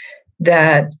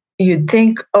that you'd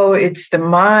think, oh, it's the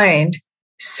mind.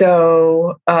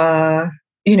 So,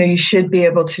 you should be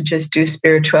able to just do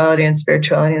spirituality, and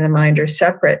spirituality and the mind are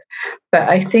separate. But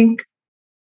I think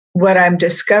what I'm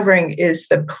discovering is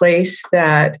the place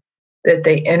that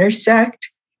they intersect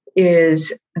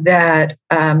is that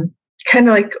kind of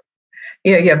like,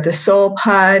 you have the soul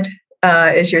pod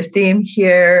is your theme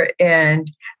here, and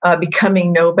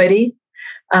becoming nobody.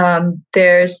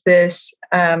 There's this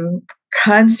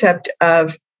concept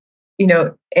of,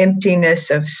 emptiness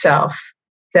of self,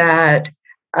 that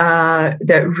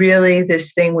really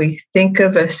this thing we think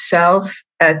of as self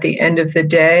at the end of the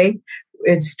day,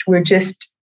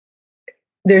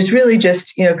 there's really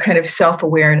just, kind of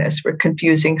self-awareness. We're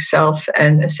confusing self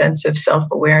and a sense of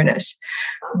self-awareness.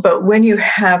 But when you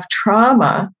have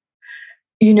trauma,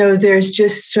 there's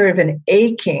just sort of an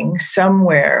aching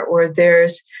somewhere, or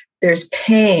there's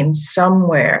pain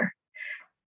somewhere.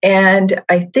 And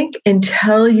I think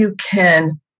until you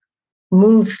can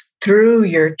move through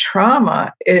your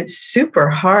trauma, it's super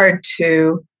hard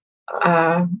to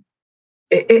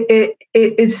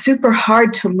it's super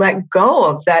hard to let go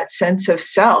of that sense of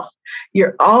self.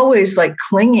 You're always like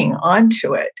clinging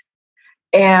onto it.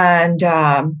 And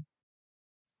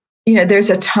there's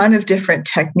a ton of different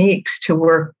techniques to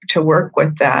work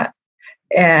with that.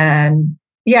 And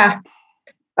yeah,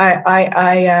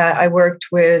 I worked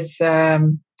with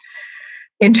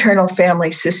internal family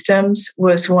systems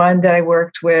was one that I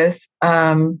worked with.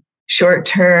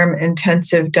 Short-term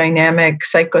intensive dynamic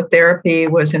psychotherapy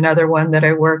was another one that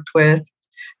I worked with.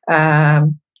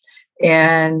 And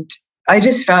I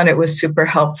just found it was super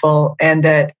helpful. And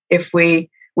that if we're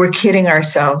kidding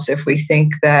ourselves if we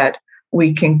think that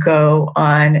we can go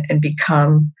on and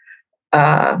become,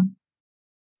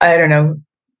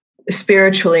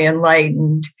 spiritually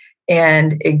enlightened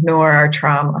and ignore our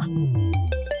trauma.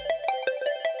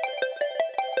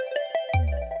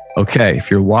 Okay, if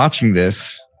you're watching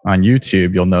this on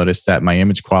YouTube, you'll notice that my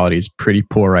image quality is pretty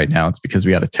poor right now. It's because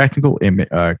we had a technical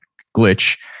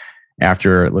glitch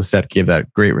after Lisette gave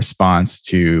that great response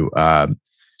to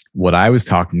what I was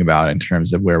talking about in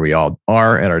terms of where we all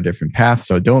are at our different paths.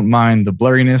 So don't mind the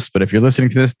blurriness, but if you're listening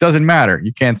to this, it doesn't matter.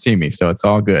 You can't see me, so it's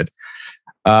all good.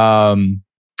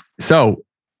 So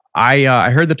I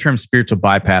heard the term spiritual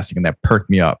bypassing, and that perked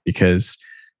me up because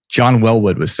John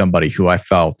Wellwood was somebody who I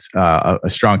felt a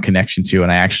strong connection to.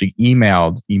 And I actually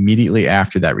emailed immediately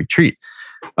after that retreat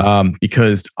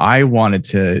because I wanted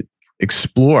to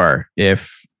explore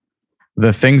if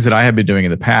the things that I had been doing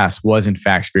in the past was in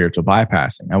fact spiritual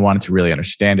bypassing. I wanted to really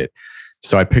understand it.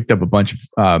 So I picked up a bunch of,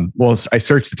 I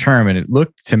searched the term, and it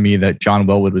looked to me that John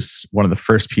Wellwood was one of the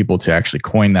first people to actually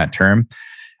coin that term.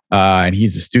 And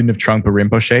he's a student of Trungpa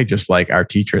Rinpoche, just like our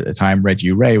teacher at the time,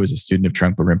 Reggie Ray, was a student of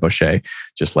Trungpa Rinpoche,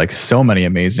 just like so many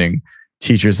amazing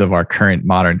teachers of our current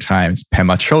modern times.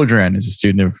 Pema Chodron is a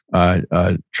student of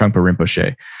Trungpa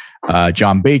Rinpoche.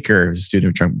 John Baker is a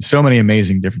student of Trungpa. So many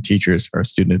amazing different teachers are a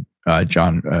student of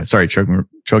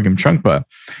Chogyam Trungpa.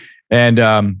 And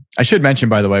I should mention,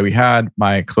 by the way, we had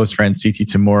my close friend C.T.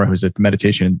 Tamura, who's a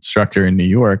meditation instructor in New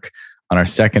York, on our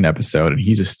second episode, and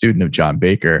he's a student of John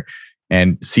Baker.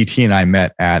 And CT and I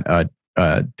met at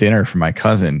a dinner for my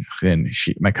cousin, and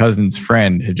my cousin's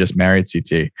friend had just married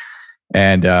CT,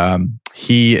 and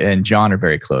he and John are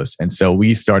very close. And so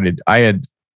I had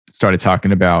started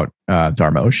talking about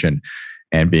Dharma Ocean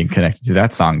and being connected to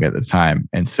that song at the time.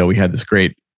 And so we had this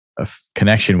great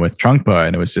connection with Trungpa,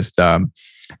 and it was just,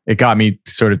 it got me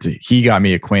he got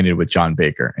me acquainted with John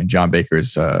Baker, and John Baker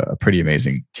is a pretty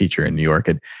amazing teacher in New York.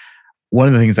 And one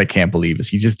of the things I can't believe is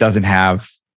he just doesn't have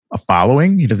a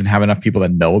following. He doesn't have enough people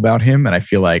that know about him. And I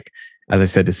feel like, as I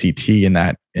said to CT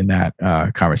in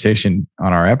that conversation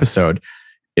on our episode,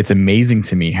 it's amazing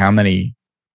to me how many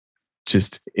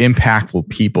just impactful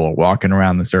people walking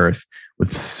around this earth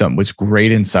with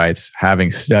great insights,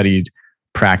 having studied,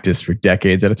 practiced for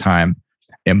decades at a time,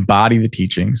 embody the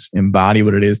teachings, embody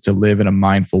what it is to live in a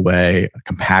mindful way, a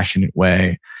compassionate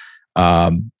way.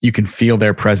 You can feel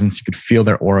their presence. You could feel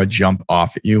their aura jump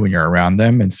off at you when you're around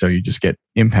them. And so you just get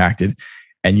impacted.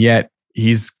 And yet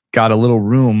he's got a little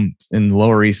room in the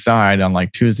Lower East Side on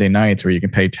like Tuesday nights where you can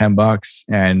pay $10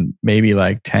 and maybe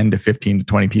like 10 to 15 to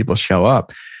 20 people show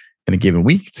up in a given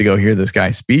week to go hear this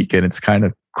guy speak. And it's kind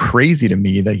of crazy to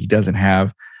me that he doesn't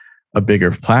have a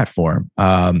bigger platform.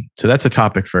 So that's a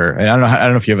topic and I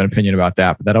don't know if you have an opinion about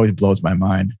that, but that always blows my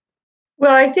mind.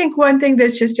 Well, I think one thing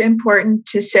that's just important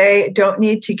to say, don't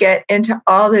need to get into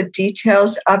all the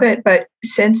details of it, but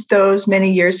since those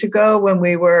many years ago when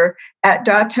we were at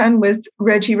Datan with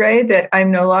Reggie Ray, that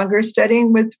I'm no longer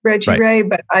studying with Reggie Ray,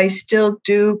 but I still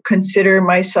do consider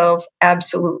myself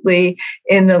absolutely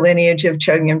in the lineage of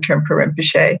Chogyam Trungpa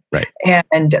Rinpoche. Right.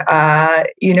 And,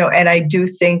 and I do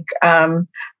think,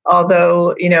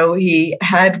 although, he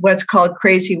had what's called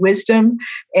crazy wisdom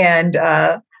and,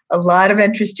 a lot of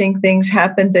interesting things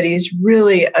happened, that he's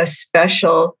really a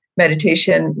special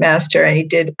meditation master. And he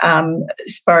did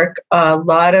spark a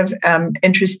lot of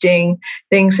interesting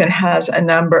things and has a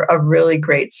number of really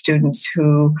great students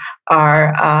who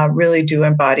are really do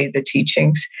embody the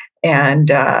teachings. And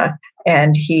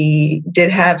he did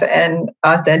have an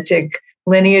authentic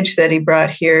lineage that he brought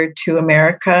here to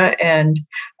America. And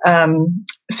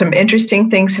some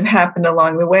interesting things have happened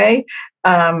along the way.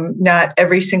 Not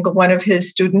every single one of his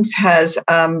students has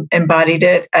embodied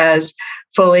it as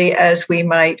fully as we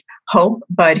might hope,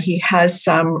 but he has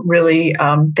some really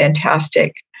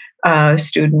fantastic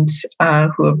students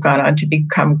who have gone on to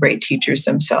become great teachers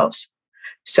themselves.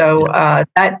 So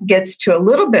that gets to a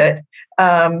little bit,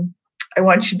 I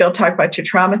want you to be able to talk about your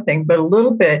trauma thing, but a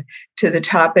little bit to the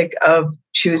topic of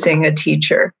choosing a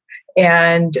teacher.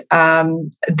 And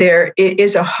it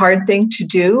is a hard thing to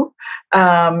do.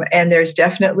 And there's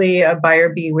definitely a buyer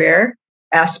beware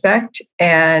aspect.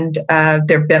 And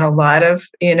there have been a lot of,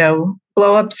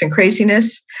 blow-ups and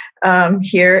craziness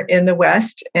here in the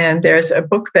West. And there's a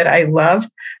book that I love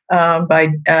by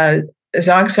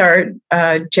Zongsar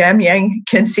Jamyang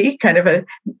Kinsey, kind of a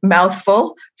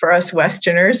mouthful for us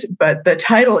Westerners, but the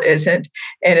title isn't.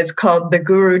 And it's called The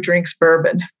Guru Drinks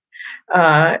Bourbon.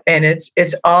 And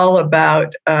it's all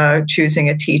about choosing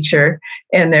a teacher.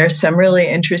 And there's some really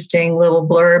interesting little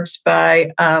blurbs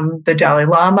by the Dalai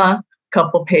Lama, a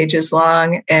couple pages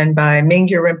long, and by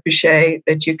Mingyur Rinpoche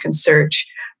that you can search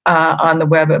on the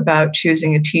web about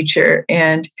choosing a teacher.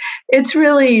 And it's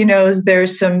really,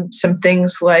 there's some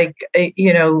things like,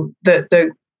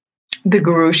 the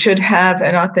guru should have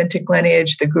an authentic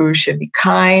lineage. The guru should be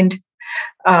kind,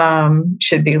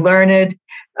 should be learned,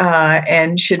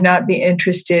 and should not be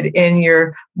interested in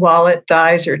your wallet,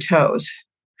 thighs, or toes.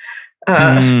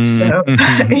 So,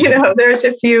 there's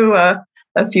a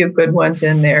few good ones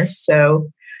in there. So,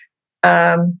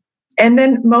 and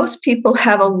then most people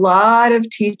have a lot of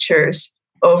teachers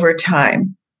over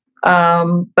time,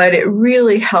 but it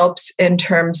really helps in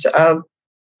terms of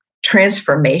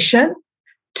transformation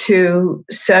to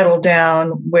settle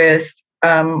down with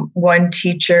one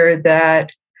teacher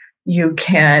that you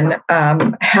can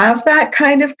have that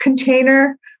kind of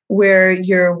container where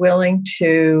you're willing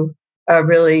to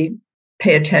really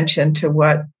pay attention to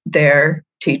what they're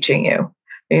teaching you,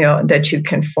 that you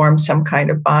can form some kind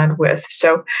of bond with.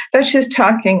 So that's just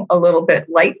talking a little bit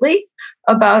lightly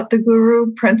about the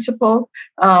guru principle.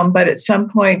 But at some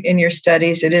point in your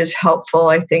studies, it is helpful,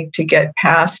 I think, to get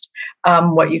past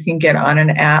what you can get on an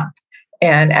app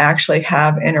and actually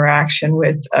have interaction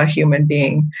with a human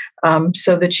being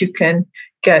so that you can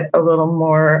get a little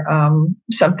more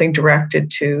something directed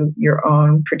to your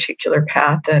own particular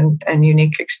path and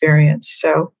unique experience.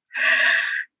 So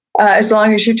as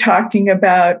long as you're talking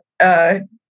about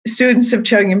students of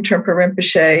Chogyam Trungpa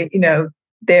Rinpoche,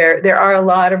 there are a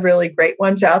lot of really great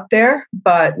ones out there,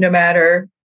 but no matter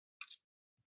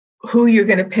who you're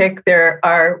going to pick, there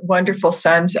are wonderful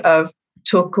sons of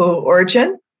Tulku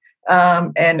Origin.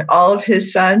 And all of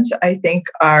his sons, I think,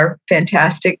 are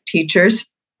fantastic teachers,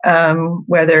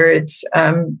 whether it's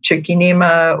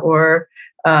Chukyinima or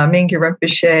Mingyur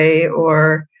Rinpoche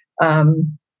or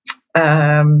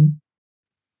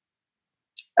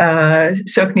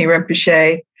Sokni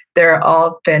Rinpoche. They're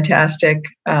all fantastic.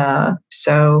 And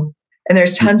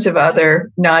there's tons of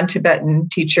other non-Tibetan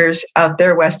teachers out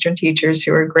there, Western teachers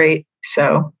who are great.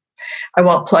 So I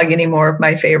won't plug any more of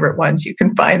my favorite ones. You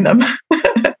can find them.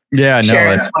 Yeah, no,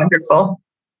 Sharon's wonderful.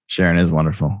 Sharon is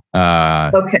wonderful.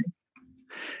 Okay.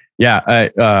 Yeah,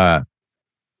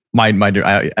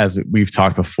 as we've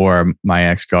talked before, my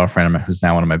ex-girlfriend, who's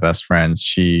now one of my best friends,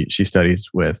 she studies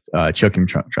with Chogyam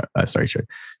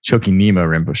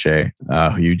Rinpoche,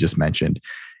 who you just mentioned,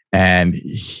 and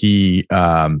she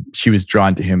was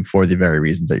drawn to him for the very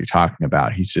reasons that you're talking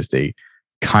about. He's just a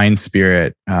kind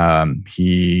spirit.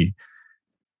 He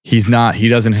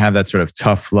doesn't have that sort of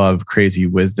tough love, crazy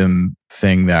wisdom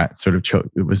thing that sort of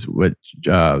was what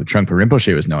Trungpa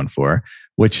Rinpoche was known for,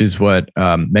 which is what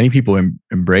many people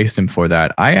embraced him for.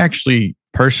 That I actually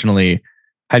personally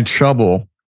had trouble,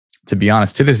 to be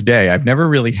honest. To this day, I've never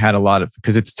really had a lot of,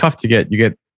 because it's tough to get.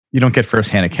 You don't get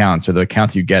firsthand accounts, or the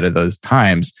accounts you get at those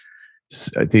times,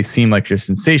 they seem like they're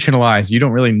sensationalized. You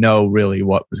don't really know really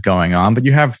what was going on, but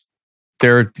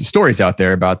there are stories out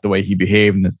there about the way he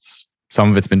behaved, and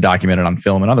some of it's been documented on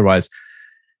film and otherwise.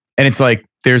 And it's like,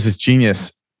 there's this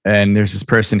genius and there's this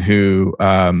person who,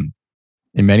 in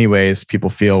many ways, people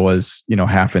feel was,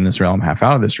 half in this realm, half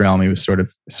out of this realm. He was sort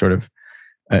of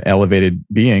an elevated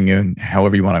being, and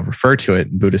however you want to refer to it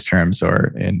in Buddhist terms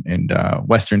or in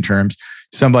Western terms,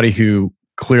 somebody who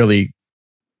clearly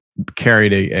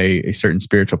carried a certain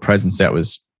spiritual presence that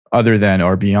was other than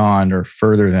or beyond or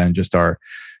further than just our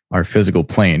physical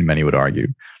plane, many would argue.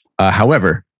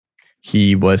 However,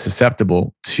 he was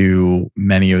susceptible to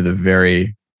many of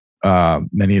the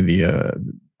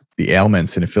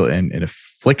ailments and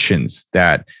afflictions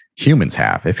that humans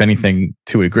have, if anything,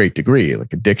 to a great degree.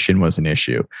 Like addiction was an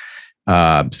issue.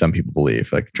 Some people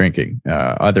believe, like drinking,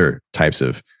 other types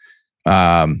of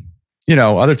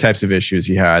issues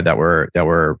he had that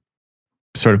were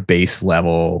sort of base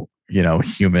level,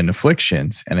 human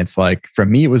afflictions. And it's like, for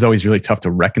me, it was always really tough to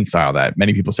reconcile that.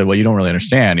 Many people said, well, you don't really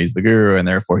understand. He's the guru, and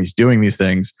therefore he's doing these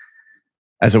things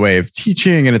as a way of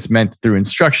teaching, and it's meant through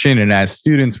instruction. And as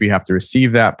students, we have to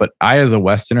receive that. But I, as a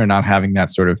Westerner, not having that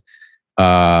sort of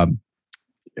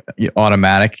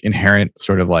automatic, inherent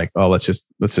sort of like, oh, let's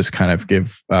just kind of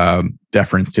give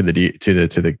deference to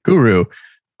the guru.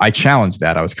 I challenged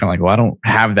that. I was kind of like, well, I don't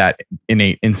have that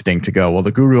innate instinct to go, well,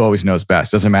 the guru always knows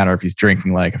best. Doesn't matter if he's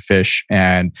drinking like a fish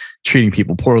and treating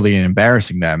people poorly and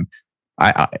embarrassing them.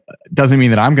 Doesn't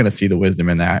mean that I'm going to see the wisdom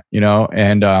in that,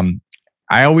 And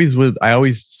I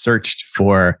always searched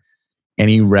for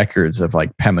any records of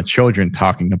like Pema Chodron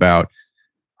talking about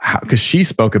how, because she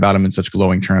spoke about him in such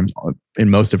glowing terms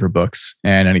in most of her books,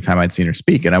 and anytime I'd seen her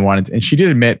speak, and she did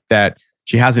admit that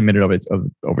she has admitted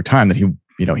over time that he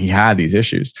had these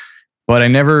issues, but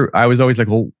I was always like,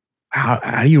 well,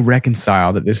 how do you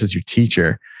reconcile that this is your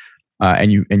teacher,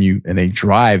 and they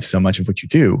drive so much of what you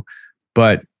do,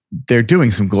 but they're doing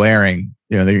some glaring,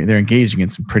 they're engaging in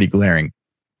some pretty glaring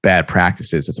bad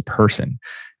practices as a person.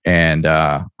 And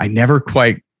I never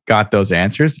quite got those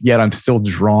answers, yet I'm still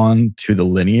drawn to the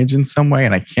lineage in some way.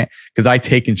 And I can't, because I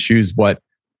take and choose what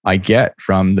I get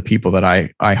from the people that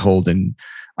I hold and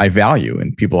I value,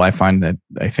 and people I find that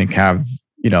I think have,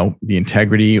 the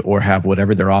integrity or have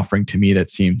whatever they're offering to me that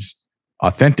seems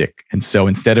authentic. And so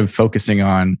instead of focusing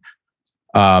on,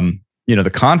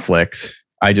 the conflicts,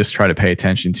 I just try to pay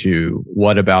attention to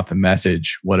what about the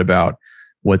message, what about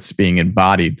what's being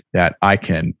embodied that I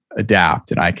can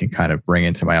adapt and I can kind of bring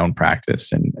into my own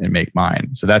practice and make mine.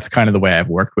 So that's kind of the way I've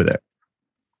worked with it.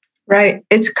 Right.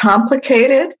 It's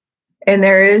complicated, and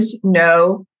there is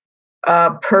no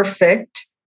perfect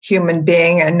human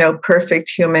being and no perfect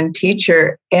human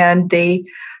teacher. And the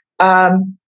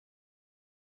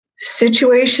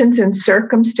situations and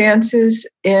circumstances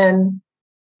in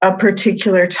a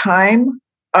particular time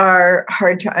are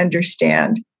hard to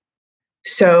understand.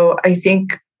 So I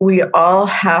think we all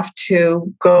have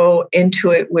to go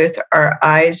into it with our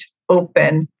eyes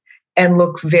open and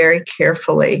look very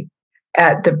carefully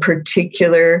at the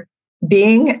particular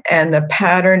being and the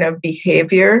pattern of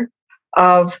behavior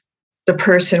of the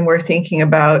person we're thinking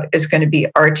about is going to be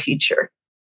our teacher.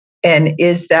 And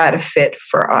is that a fit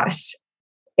for us?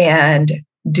 And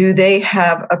do they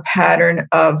have a pattern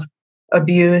of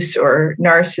abuse or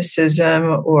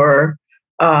narcissism, or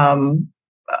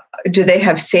do they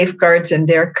have safeguards in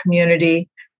their community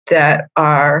that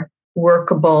are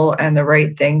workable and the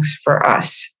right things for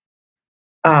us?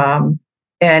 And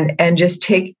just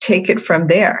take it from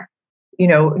there.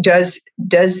 Is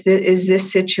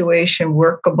this situation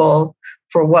workable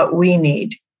for what we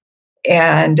need?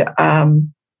 And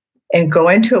go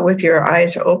into it with your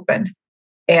eyes open.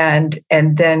 And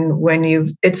then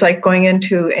it's like going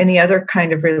into any other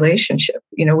kind of relationship.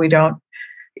 You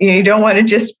don't want to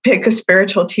just pick a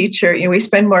spiritual teacher. We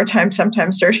spend more time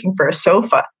sometimes searching for a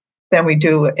sofa than we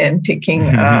do in picking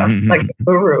like a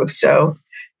guru. So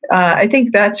I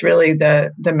think that's really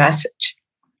the message.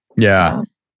 Yeah.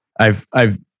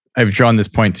 I've drawn this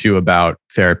point too about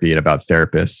therapy and about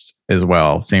therapists as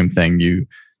well. Same thing. You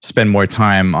spend more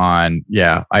time on,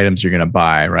 items you're going to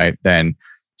buy, right? Then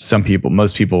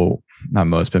most people, not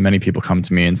most, but many people come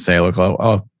to me and say, look,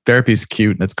 oh, therapy's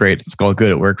cute. That's great. It's all good.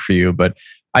 It worked for you. But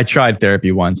I tried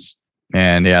therapy once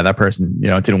and that person,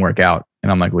 it didn't work out.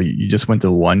 And I'm like, well, you just went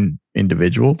to one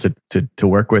individual to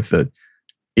work with the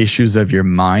issues of your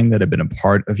mind that have been a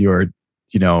part of your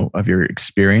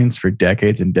experience for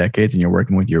decades and decades, and you're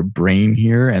working with your brain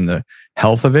here and the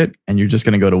health of it, and you're just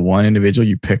going to go to one individual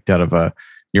you picked out of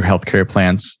your healthcare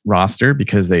plan's roster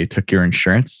because they took your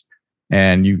insurance,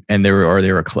 and they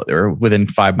were within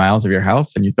 5 miles of your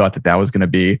house, and you thought that was going to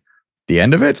be the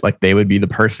end of it. Like they would be the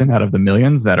person out of the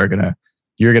millions that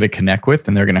you're going to connect with,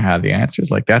 and they're going to have the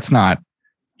answers. Like that's not.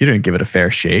 You didn't give it a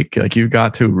fair shake. Like you've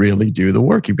got to really do the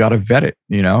work. You've got to vet it.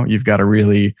 You've got to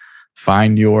really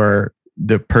find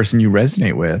the person you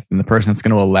resonate with and the person that's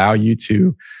going to allow you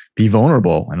to be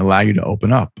vulnerable and allow you to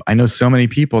open up. I know so many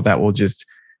people that will just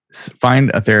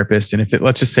find a therapist, and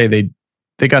let's just say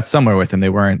they got somewhere with them,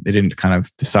 they didn't kind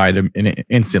of decide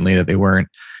instantly that they weren't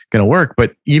going to work.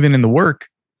 But even in the work,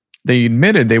 they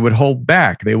admitted they would hold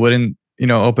back. They wouldn't,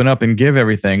 open up and give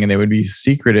everything, and they would be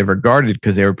secretive or guarded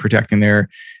because they were protecting their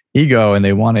ego, and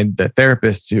they wanted the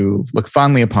therapist to look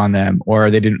fondly upon them, or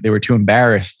they were too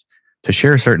embarrassed to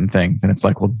share certain things. And it's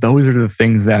like, well, those are the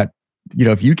things that,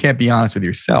 if you can't be honest with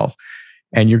yourself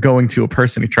and you're going to a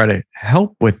person to try to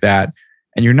help with that,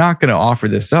 and you're not going to offer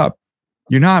this up,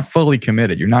 you're not fully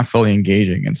committed. You're not fully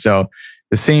engaging. And so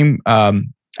I think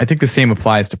the same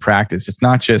applies to practice. It's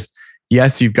not just,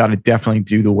 yes, you've got to definitely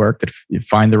do the work, that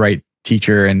find the right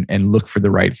teacher and look for the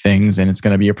right things. And it's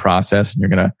going to be a process, and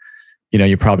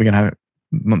you're probably going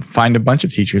to find a bunch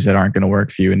of teachers that aren't going to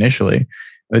work for you initially.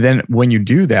 But then when you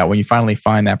do that, when you finally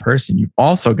find that person, you've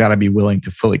also got to be willing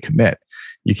to fully commit.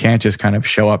 You can't just kind of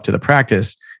show up to the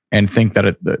practice and think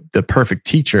that the perfect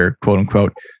teacher, quote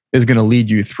unquote, is going to lead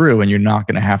you through, and you're not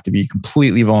going to have to be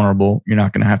completely vulnerable. You're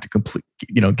not going to have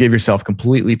to give yourself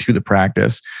completely to the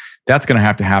practice. That's going to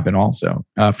have to happen also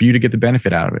for you to get the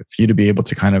benefit out of it, for you to be able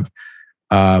to kind of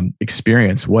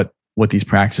experience what these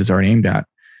practices are aimed at.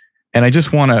 And I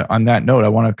just want to, on that note,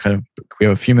 we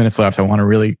have a few minutes left. I want to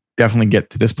really definitely get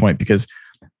to this point, because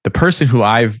the person who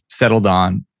I've settled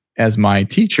on as my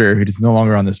teacher, who is no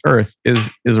longer on this earth,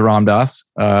 is Ram Dass.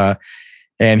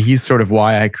 And he's sort of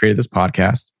why I created this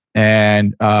podcast.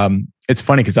 And it's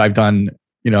funny because I've done,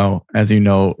 as you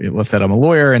know, Lisette, I'm a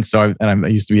lawyer. And so I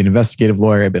used to be an investigative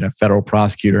lawyer. I've been a federal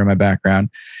prosecutor in my background.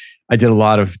 I did a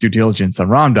lot of due diligence on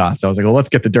Ram Dass. I was like, well, let's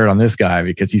get the dirt on this guy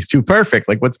because he's too perfect.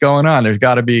 Like, what's going on? There's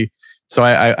got to be. So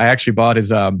I actually bought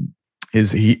his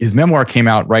memoir came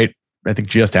out right, I think,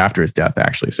 just after his death,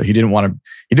 actually. So he didn't want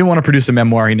to produce a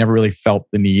memoir. He never really felt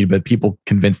the need, but people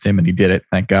convinced him, and he did it.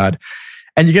 Thank God.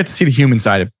 And you get to see the human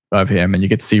side of him, and you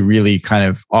get to see really kind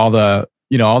of all the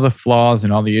flaws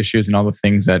and all the issues and all the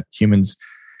things that humans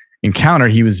encounter.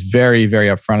 He was very, very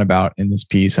upfront about in this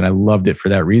piece, and I loved it for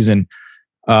that reason.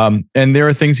 And there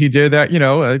are things he did that you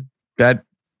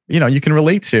can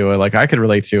relate to, like I could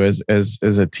relate to as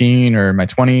a teen or in my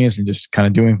 20s, and just kind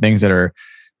of doing things that are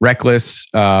reckless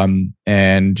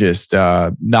and just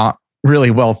not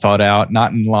really well thought out,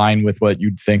 not in line with what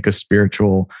you'd think a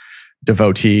spiritual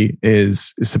devotee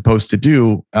is supposed to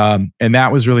do. And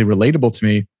that was really relatable to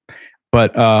me.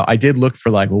 But I did look for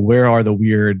like, well, where are the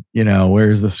weird,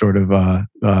 where's the sort of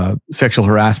sexual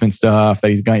harassment stuff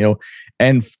that he's got,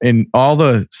 and in all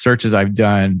the searches I've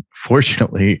done,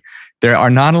 fortunately, there are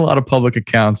not a lot of public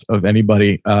accounts of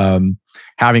anybody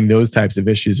having those types of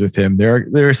issues with him. There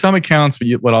are some accounts, but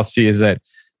what I'll see is that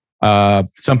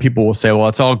some people will say, well,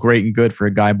 it's all great and good for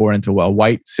a guy born into a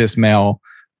white cis male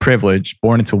privilege,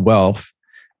 born into wealth,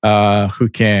 who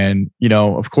can,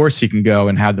 of course he can go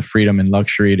and have the freedom and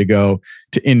luxury to go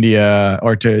to India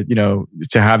or to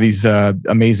have these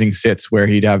amazing sits where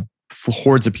he'd have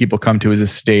hordes of people come to his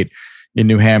estate in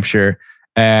New Hampshire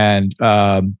and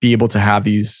be able to have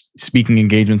these speaking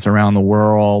engagements around the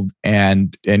world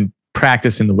and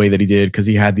practice in the way that he did because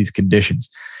he had these conditions.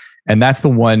 And that's the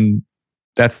one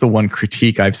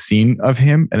critique I've seen of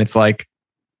him. And it's like,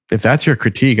 if that's your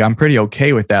critique, I'm pretty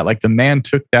okay with that. Like the man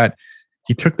took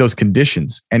those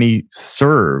conditions and he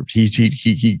served.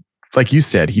 He like you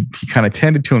said, he kind of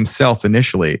tended to himself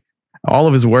initially. All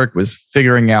of his work was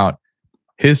figuring out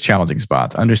his challenging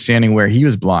spots, understanding where he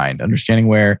was blind, understanding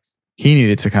where he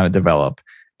needed to kind of develop,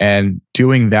 and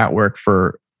doing that work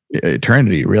for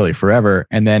eternity, really forever.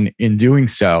 And then in doing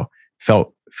so,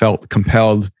 felt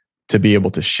compelled to be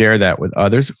able to share that with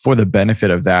others for the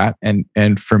benefit of that.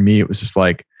 And for me, it was just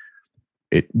like,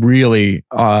 it really,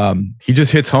 he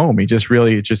just hits home. He just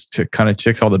really just to kind of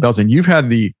ticks all the bells. And you've had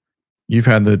the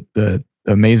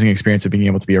amazing experience of being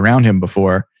able to be around him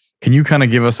before. Can you kind of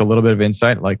give us a little bit of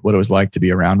insight, like what it was like to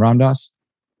be around Ram Dass?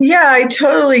 Yeah, I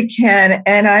totally can.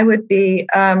 And I would be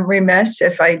remiss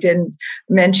if I didn't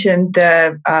mention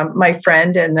my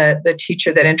friend and the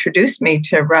teacher that introduced me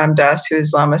to Ram Dass,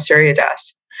 who's Lama Surya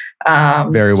Das.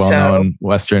 Very well known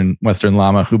Western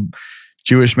Lama,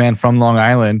 Jewish man from Long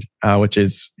Island, which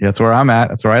is, that's where I'm at.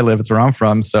 That's where I live. It's where I'm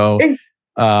from. So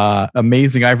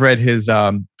amazing. I've read his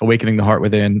Awakening the Heart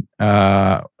Within.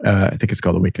 I think it's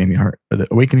called Awakening the Heart,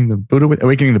 Awakening the Buddha Within.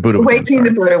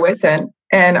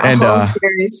 And a whole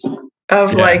series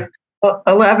of like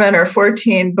 11 or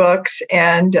 14 books,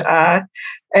 and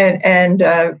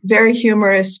very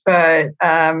humorous, but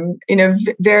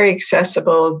very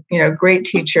accessible. Great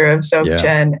teacher of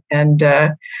Dzogchen, and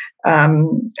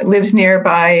lives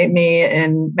nearby me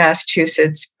in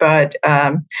Massachusetts. But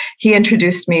he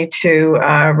introduced me to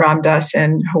Ram Dass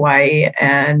in Hawaii,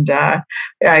 and I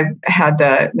had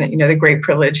the great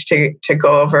privilege to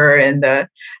go over in the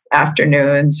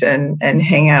afternoons and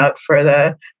hang out for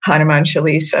the Hanuman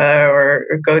Chalisa, or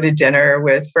go to dinner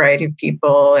with a variety of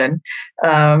people, and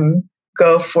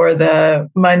go for the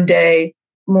Monday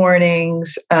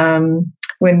mornings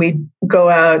when we go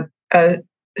out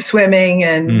swimming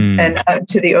and out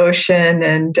to the ocean,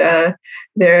 and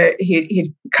there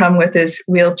he'd come with his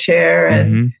wheelchair,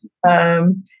 and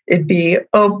it'd be,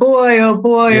 oh boy, oh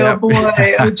boy, oh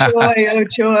boy, oh joy, oh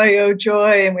joy, oh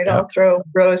joy. And we'd all throw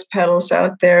rose petals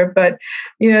out there. But,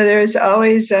 there's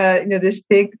always, this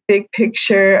big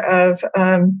picture of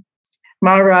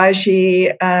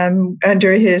Maharaji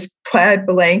under his plaid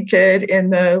blanket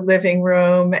in the living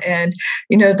room. And,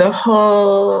 the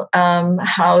whole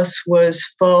house was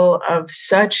full of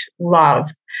such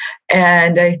love.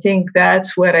 And I think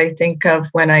that's what I think of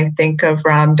when I think of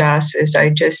Ram Dass, is I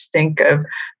just think of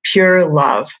pure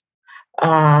love.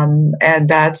 And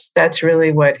that's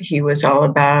really what he was all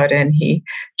about. And he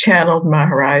channeled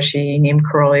Maharaji, Neem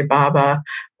Karoli Baba,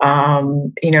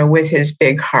 with his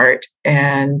big heart.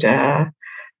 And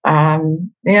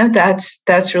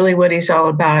that's really what he's all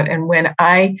about. And when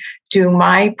I do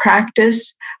my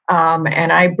practice,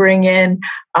 and I bring in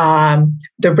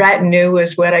the retinue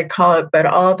is what I call it, but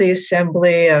all the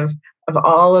assembly of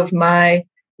all of my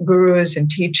gurus and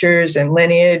teachers and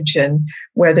lineage, and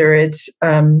whether it's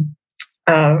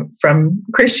from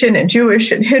Christian and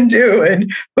Jewish and Hindu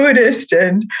and Buddhist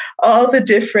and all the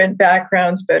different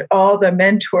backgrounds, but all the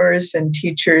mentors and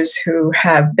teachers who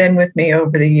have been with me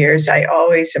over the years, I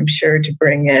always am sure to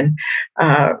bring in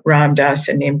Ram Dass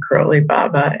and Neem Karoli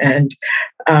Baba. And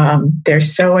they're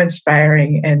so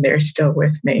inspiring, and they're still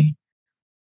with me.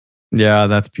 Yeah,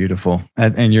 that's beautiful.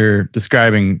 And you're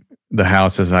describing the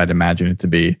house as I'd imagine it to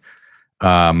be.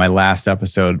 My last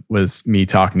episode was me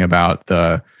talking about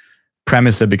the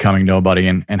premise of becoming nobody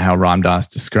and how Ram Dass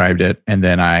described it. And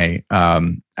then I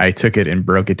took it and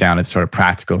broke it down as sort of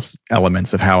practical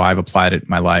elements of how I've applied it in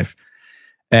my life.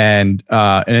 And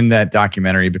in that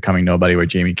documentary, Becoming Nobody, where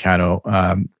Jamie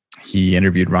Catto, he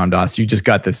interviewed Ram Dass, you just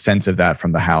got the sense of that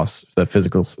from the house, the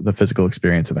physical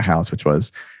experience of the house, which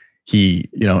was he,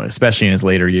 especially in his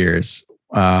later years,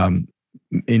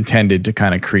 intended to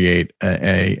kind of create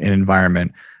an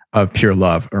environment of pure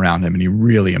love around him. And he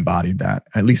really embodied that,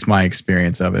 at least my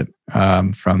experience of it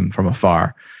from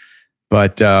afar.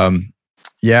 But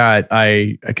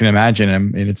I can imagine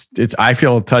him. And I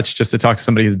feel touched just to talk to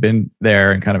somebody who's been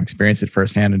there and kind of experienced it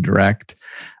firsthand and direct.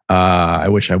 I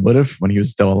wish I would have when he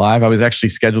was still alive. I was actually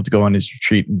scheduled to go on his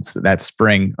retreat that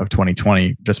spring of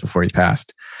 2020, just before he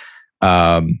passed.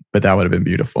 But that would have been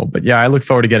beautiful. But yeah, I look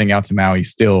forward to getting out to Maui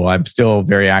still. I'm still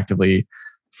very actively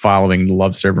following the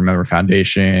Love Serve Remember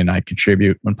Foundation. I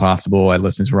contribute when possible. I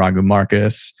listen to Raghu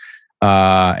Marcus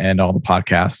and all the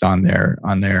podcasts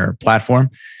on their platform.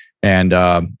 And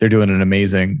they're doing an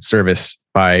amazing service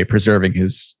by preserving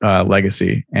his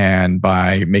legacy and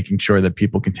by making sure that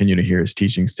people continue to hear his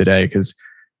teachings today. Because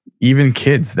even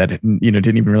kids that didn't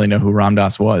even really know who Ram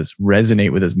Dass was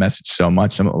resonate with his message so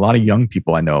much. A lot of young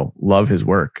people I know love his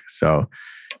work. So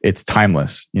it's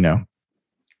timeless,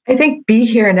 I think Be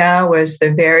Here Now was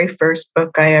the very first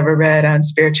book I ever read on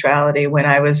spirituality when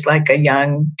I was like a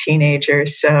young teenager.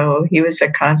 So he was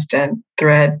a constant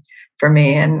thread for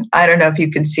me. And I don't know if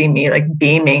you can see me like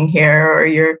beaming here, or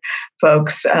your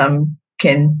folks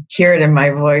can hear it in my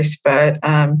voice, but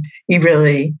he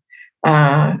really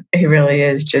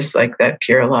is just like that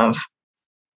pure love.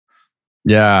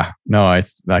 Yeah, no, I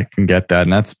can get that.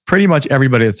 And that's pretty much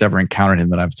everybody that's ever encountered him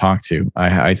that I've talked to.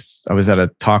 I was at a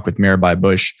talk with Mirabai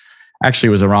Bush. Actually,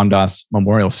 it was a Ram Dass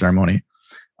memorial ceremony.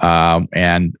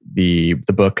 And the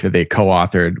book that they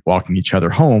co-authored, Walking Each Other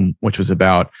Home, which was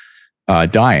about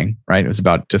dying, right? It was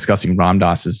about discussing Ram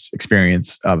Dass's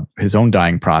experience of his own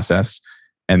dying process.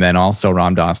 And then also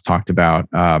Ram Dass talked about,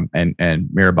 and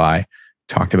Mirabai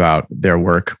talked about their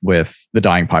work with the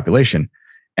dying population.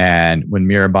 And when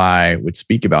Mirabai would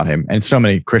speak about him, and so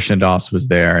many, Krishna Das was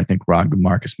there. I think Raghu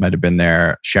Marcus might have been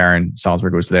there. Sharon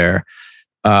Salzberg was there.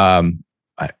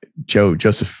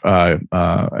 Joseph,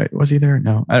 was he there?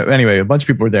 No. Anyway, a bunch of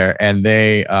people were there, and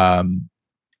they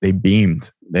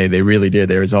beamed. They really did.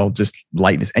 There was all just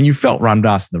lightness, and you felt Ram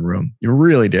Dass in the room. You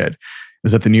really did. It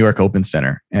was at the New York Open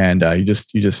Center, and you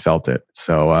just felt it.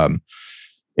 So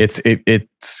it's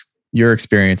your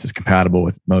experience is compatible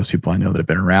with most people I know that have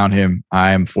been around him.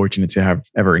 I am fortunate to have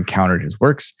ever encountered his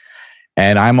works.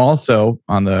 And I'm also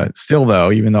still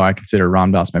though, even though I consider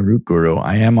Ram Dass my root guru,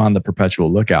 I am on the perpetual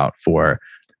lookout for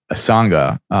a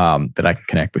Sangha that I can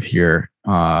connect with here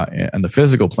on the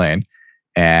physical plane,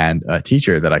 and a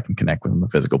teacher that I can connect with on the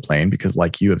physical plane. Because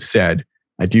like you have said,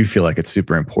 I do feel like it's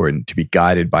super important to be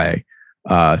guided by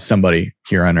somebody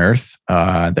here on earth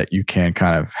that you can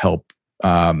kind of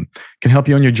can help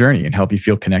you on your journey and help you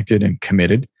feel connected and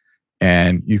committed,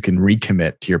 and you can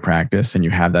recommit to your practice, and you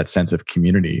have that sense of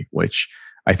community, which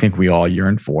I think we all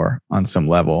yearn for on some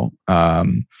level.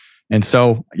 And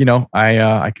so,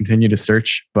 I continue to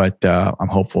search, but I'm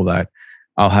hopeful that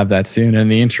I'll have that soon. And in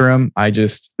the interim,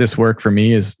 this work for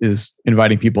me is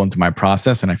inviting people into my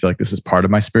process, and I feel like this is part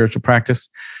of my spiritual practice.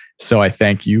 So I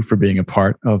thank you for being a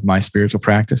part of my spiritual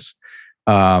practice.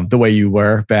 The way you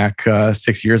were back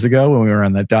 6 years ago when we were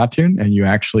on that Datun, and you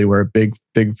actually were a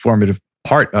big formative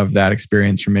part of that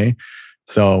experience for me.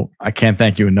 So I can't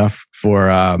thank you enough for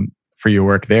your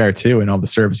work there too, and all the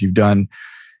service you've done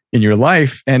in your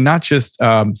life, and not just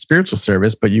spiritual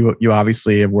service, but you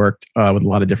obviously have worked with a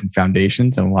lot of different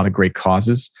foundations and a lot of great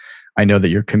causes. I know that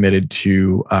you're committed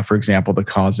to, for example, the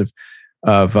cause of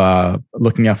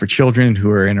looking out for children who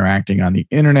are interacting on the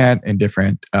internet and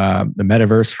different, the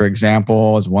metaverse, for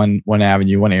example, is one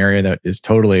avenue, one area that is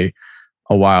totally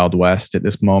a wild west at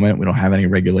this moment. We don't have any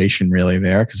regulation really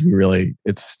there because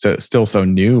it's still so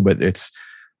new, but it's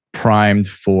primed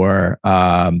for,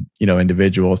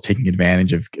 individuals taking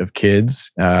advantage of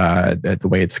kids, the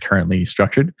way it's currently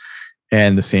structured.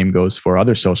 And the same goes for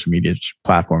other social media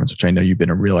platforms, which I know you've been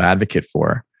a real advocate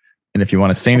for. And if you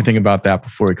want to say anything about that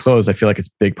before we close, I feel like it's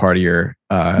a big part of your...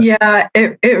 Yeah,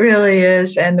 it really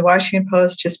is. And the Washington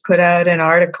Post just put out an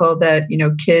article that,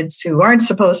 kids who aren't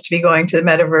supposed to be going to the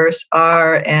metaverse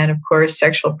are, and of course,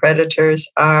 sexual predators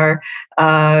are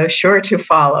sure to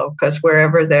follow, because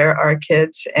wherever there are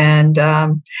kids. And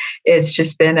it's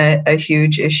just been a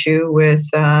huge issue with...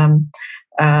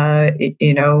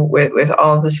 with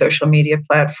all of the social media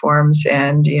platforms,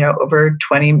 and, over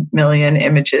 20 million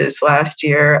images last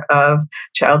year of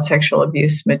child sexual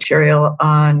abuse material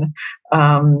on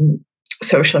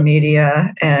social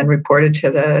media, and reported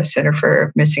to the Center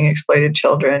for Missing Exploited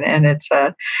Children. And it's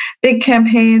a big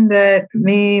campaign that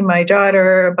me, my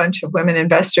daughter, a bunch of women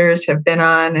investors have been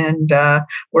on, and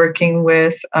working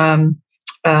with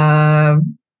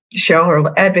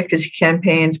shareholder advocacy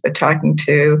campaigns, but talking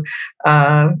to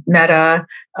Meta,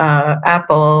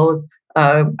 Apple,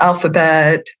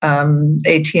 Alphabet,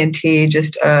 AT&T,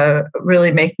 just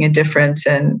really making a difference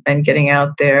and getting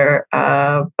out there.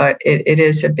 But it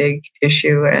is a big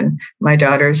issue. And my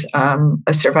daughter's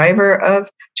a survivor of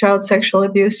child sexual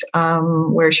abuse,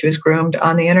 where she was groomed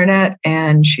on the internet,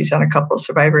 and she's on a couple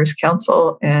survivors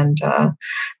council. And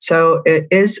so it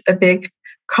is a big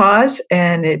cause,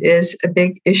 and it is a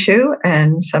big issue,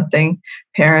 and something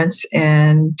parents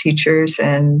and teachers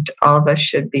and all of us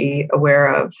should be aware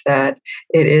of, that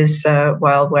it is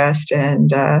Wild West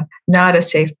and not a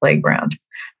safe playground.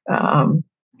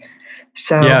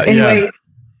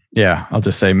 Yeah, I'll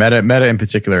just say Meta in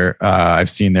particular, I've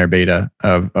seen their beta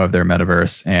of their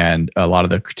metaverse, and a lot of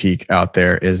the critique out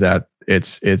there is that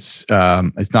it's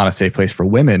not a safe place for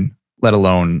women, let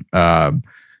alone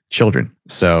children.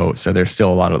 So there's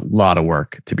still a lot of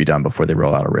work to be done before they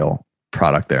roll out a real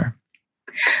product there.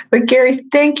 But Gary,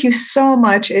 thank you so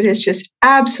much. It is just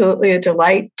absolutely a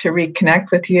delight to reconnect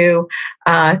with you.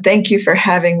 Thank you for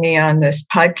having me on this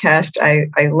podcast.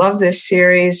 I love this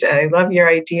series. I love your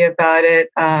idea about it.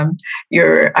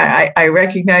 I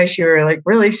recognize you're a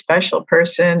really special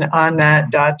person on that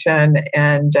Datun,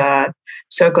 and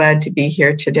so glad to be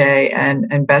here today.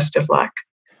 And best of luck.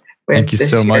 Thank you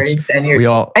so much. And your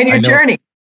journey.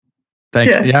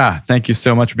 Thank you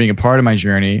so much for being a part of my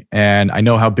journey. And I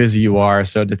know how busy you are.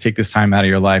 So to take this time out of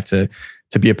your life to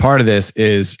be a part of this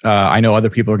is, I know other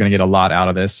people are going to get a lot out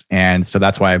of this. And so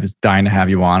that's why I was dying to have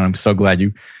you on. I'm so glad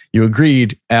you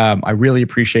agreed. I really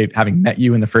appreciate having met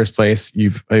you in the first place.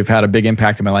 You've had a big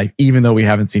impact in my life, even though we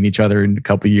haven't seen each other in a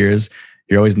couple of years.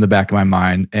 You're always in the back of my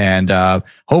mind. And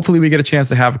hopefully we get a chance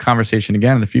to have a conversation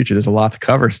again in the future. There's a lot to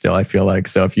cover still, I feel like.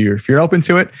 So if you're open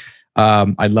to it,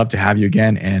 I'd love to have you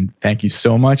again. And thank you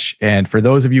so much. And for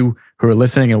those of you who are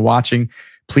listening and watching,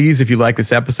 please, if you like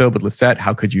this episode with Lisette,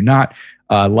 how could you not?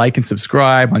 Like and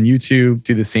subscribe on YouTube.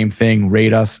 Do the same thing.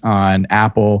 Rate us on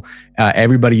Apple.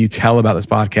 Everybody you tell about this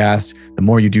podcast, the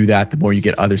more you do that, the more you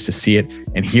get others to see it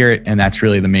and hear it. And that's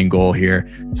really the main goal here.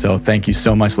 So thank you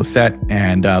so much, Lisette.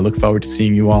 And look forward to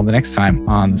seeing you all the next time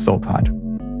on the Soul Pod.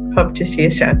 Hope to see you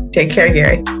soon. Take care,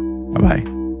 Gary. Bye-bye.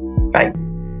 Bye.